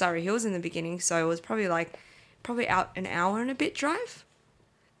in Surrey Hills in the beginning, so it was probably out an hour and a bit drive.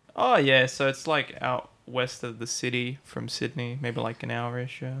 Oh, yeah. So it's like out west of the city from Sydney, maybe like an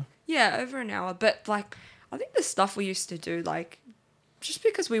hour-ish, yeah. Yeah, over an hour. But like, I think the stuff we used to do, like, just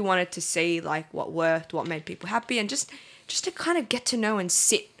because we wanted to see like what worked, what made people happy, and just to kind of get to know and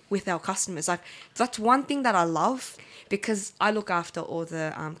sit with our customers. Like that's one thing that I love because I look after all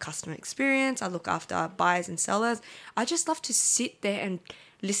the customer experience. I look after buyers and sellers. I just love to sit there and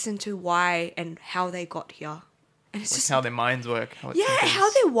listen to why and how they got here. And it's Like just how their minds work. How it yeah, thinkens.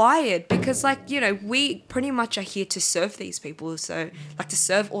 how they're wired. Because like, we pretty much are here to serve these people. So like to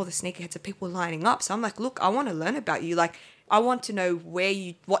serve all the sneakerheads of people lining up. So I'm like, look, I want to learn about you. Like I want to know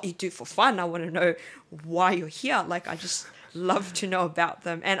what you do for fun. I want to know why you're here. Like I just love to know about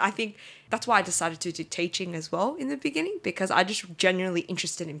them. And I think that's why I decided to do teaching as well in the beginning, because I just genuinely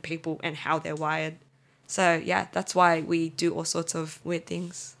interested in people and how they're wired. So yeah, that's why we do all sorts of weird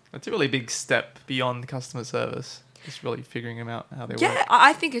things. It's a really big step beyond customer service. Just really figuring them out how they Yeah, work.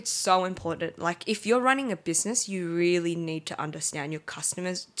 I think it's so important. Like, if you're running a business, you really need to understand your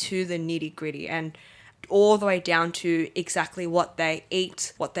customers to the nitty gritty and all the way down to exactly what they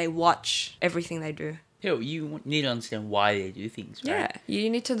eat, what they watch, everything they do. Yeah, you need to understand why they do things, right? Yeah, you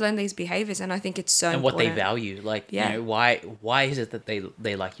need to learn these behaviors, and I think it's so And what important. they value. Like, Yeah. why is it that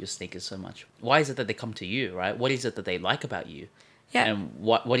they like your sneakers so much? Why is it that they come to you, right? What is it that they like about you? Yeah. And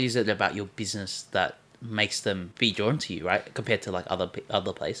what is it about your business that makes them be drawn to you, right? Compared to like other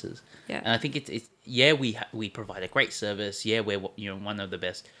places. Yeah. And I think it's yeah, we provide a great service. Yeah, we're one of the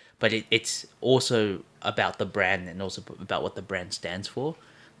best. But it's also about the brand and also about what the brand stands for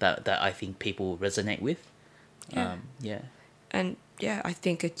that I think people resonate with. Yeah. Yeah. And yeah, I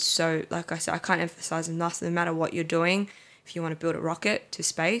think it's so, like I said, I can't emphasize enough, no matter what you're doing, if you want to build a rocket to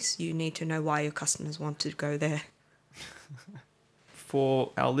space, you need to know why your customers want to go there.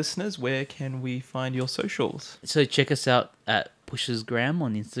 For our listeners, where can we find your socials? So check us out at PUSHASgram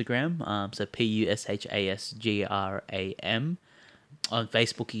on Instagram. So PUSHASGRAM. On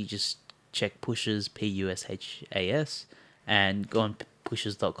Facebook, you just check PUSHAS, PUSHAS, and go on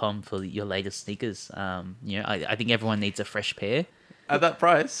pushas.com for your latest sneakers. I think everyone needs a fresh pair. At that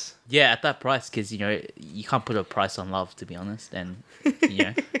price? Yeah, at that price, because you can't put a price on love, to be honest. And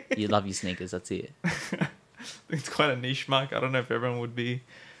you love your sneakers. That's it. It's quite a niche mark. I don't know if everyone would be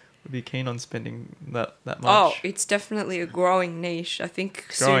keen on spending that much. Oh, it's definitely a growing niche. I think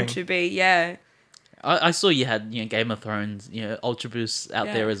Growing. soon to be, yeah. I saw you had Game of Thrones, Ultra Boost out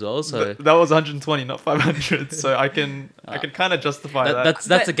there as well. So That was 120, not 500. So I can kind of justify that.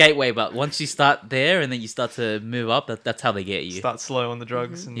 That's a gateway. But once you start there and then you start to move up, that's how they get you. Start slow on the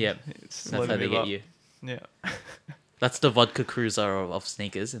drugs and Yep. it's That's how they get you. Yeah. That's the vodka cruiser of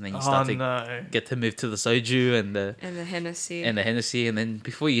sneakers, and then you start to get to move to the soju and the Hennessy. and then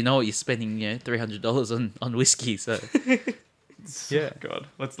before you know it, you're spending $300 on whiskey. So Yeah. God,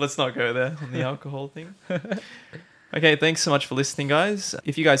 let's not go there on the alcohol thing. Okay, thanks so much for listening, guys.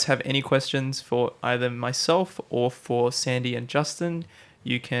 If you guys have any questions for either myself or for Sandy and Justin,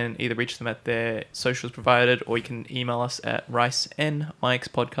 you can either reach them at their socials provided, or you can email us at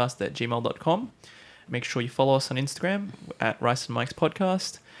riceandmikespodcast@gmail.com. Make sure you follow us on Instagram at Rice and Mike's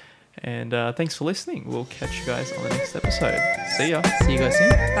Podcast. And thanks for listening. We'll catch you guys on the next episode. See ya. see you guys soon.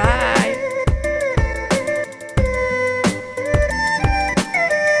 Bye.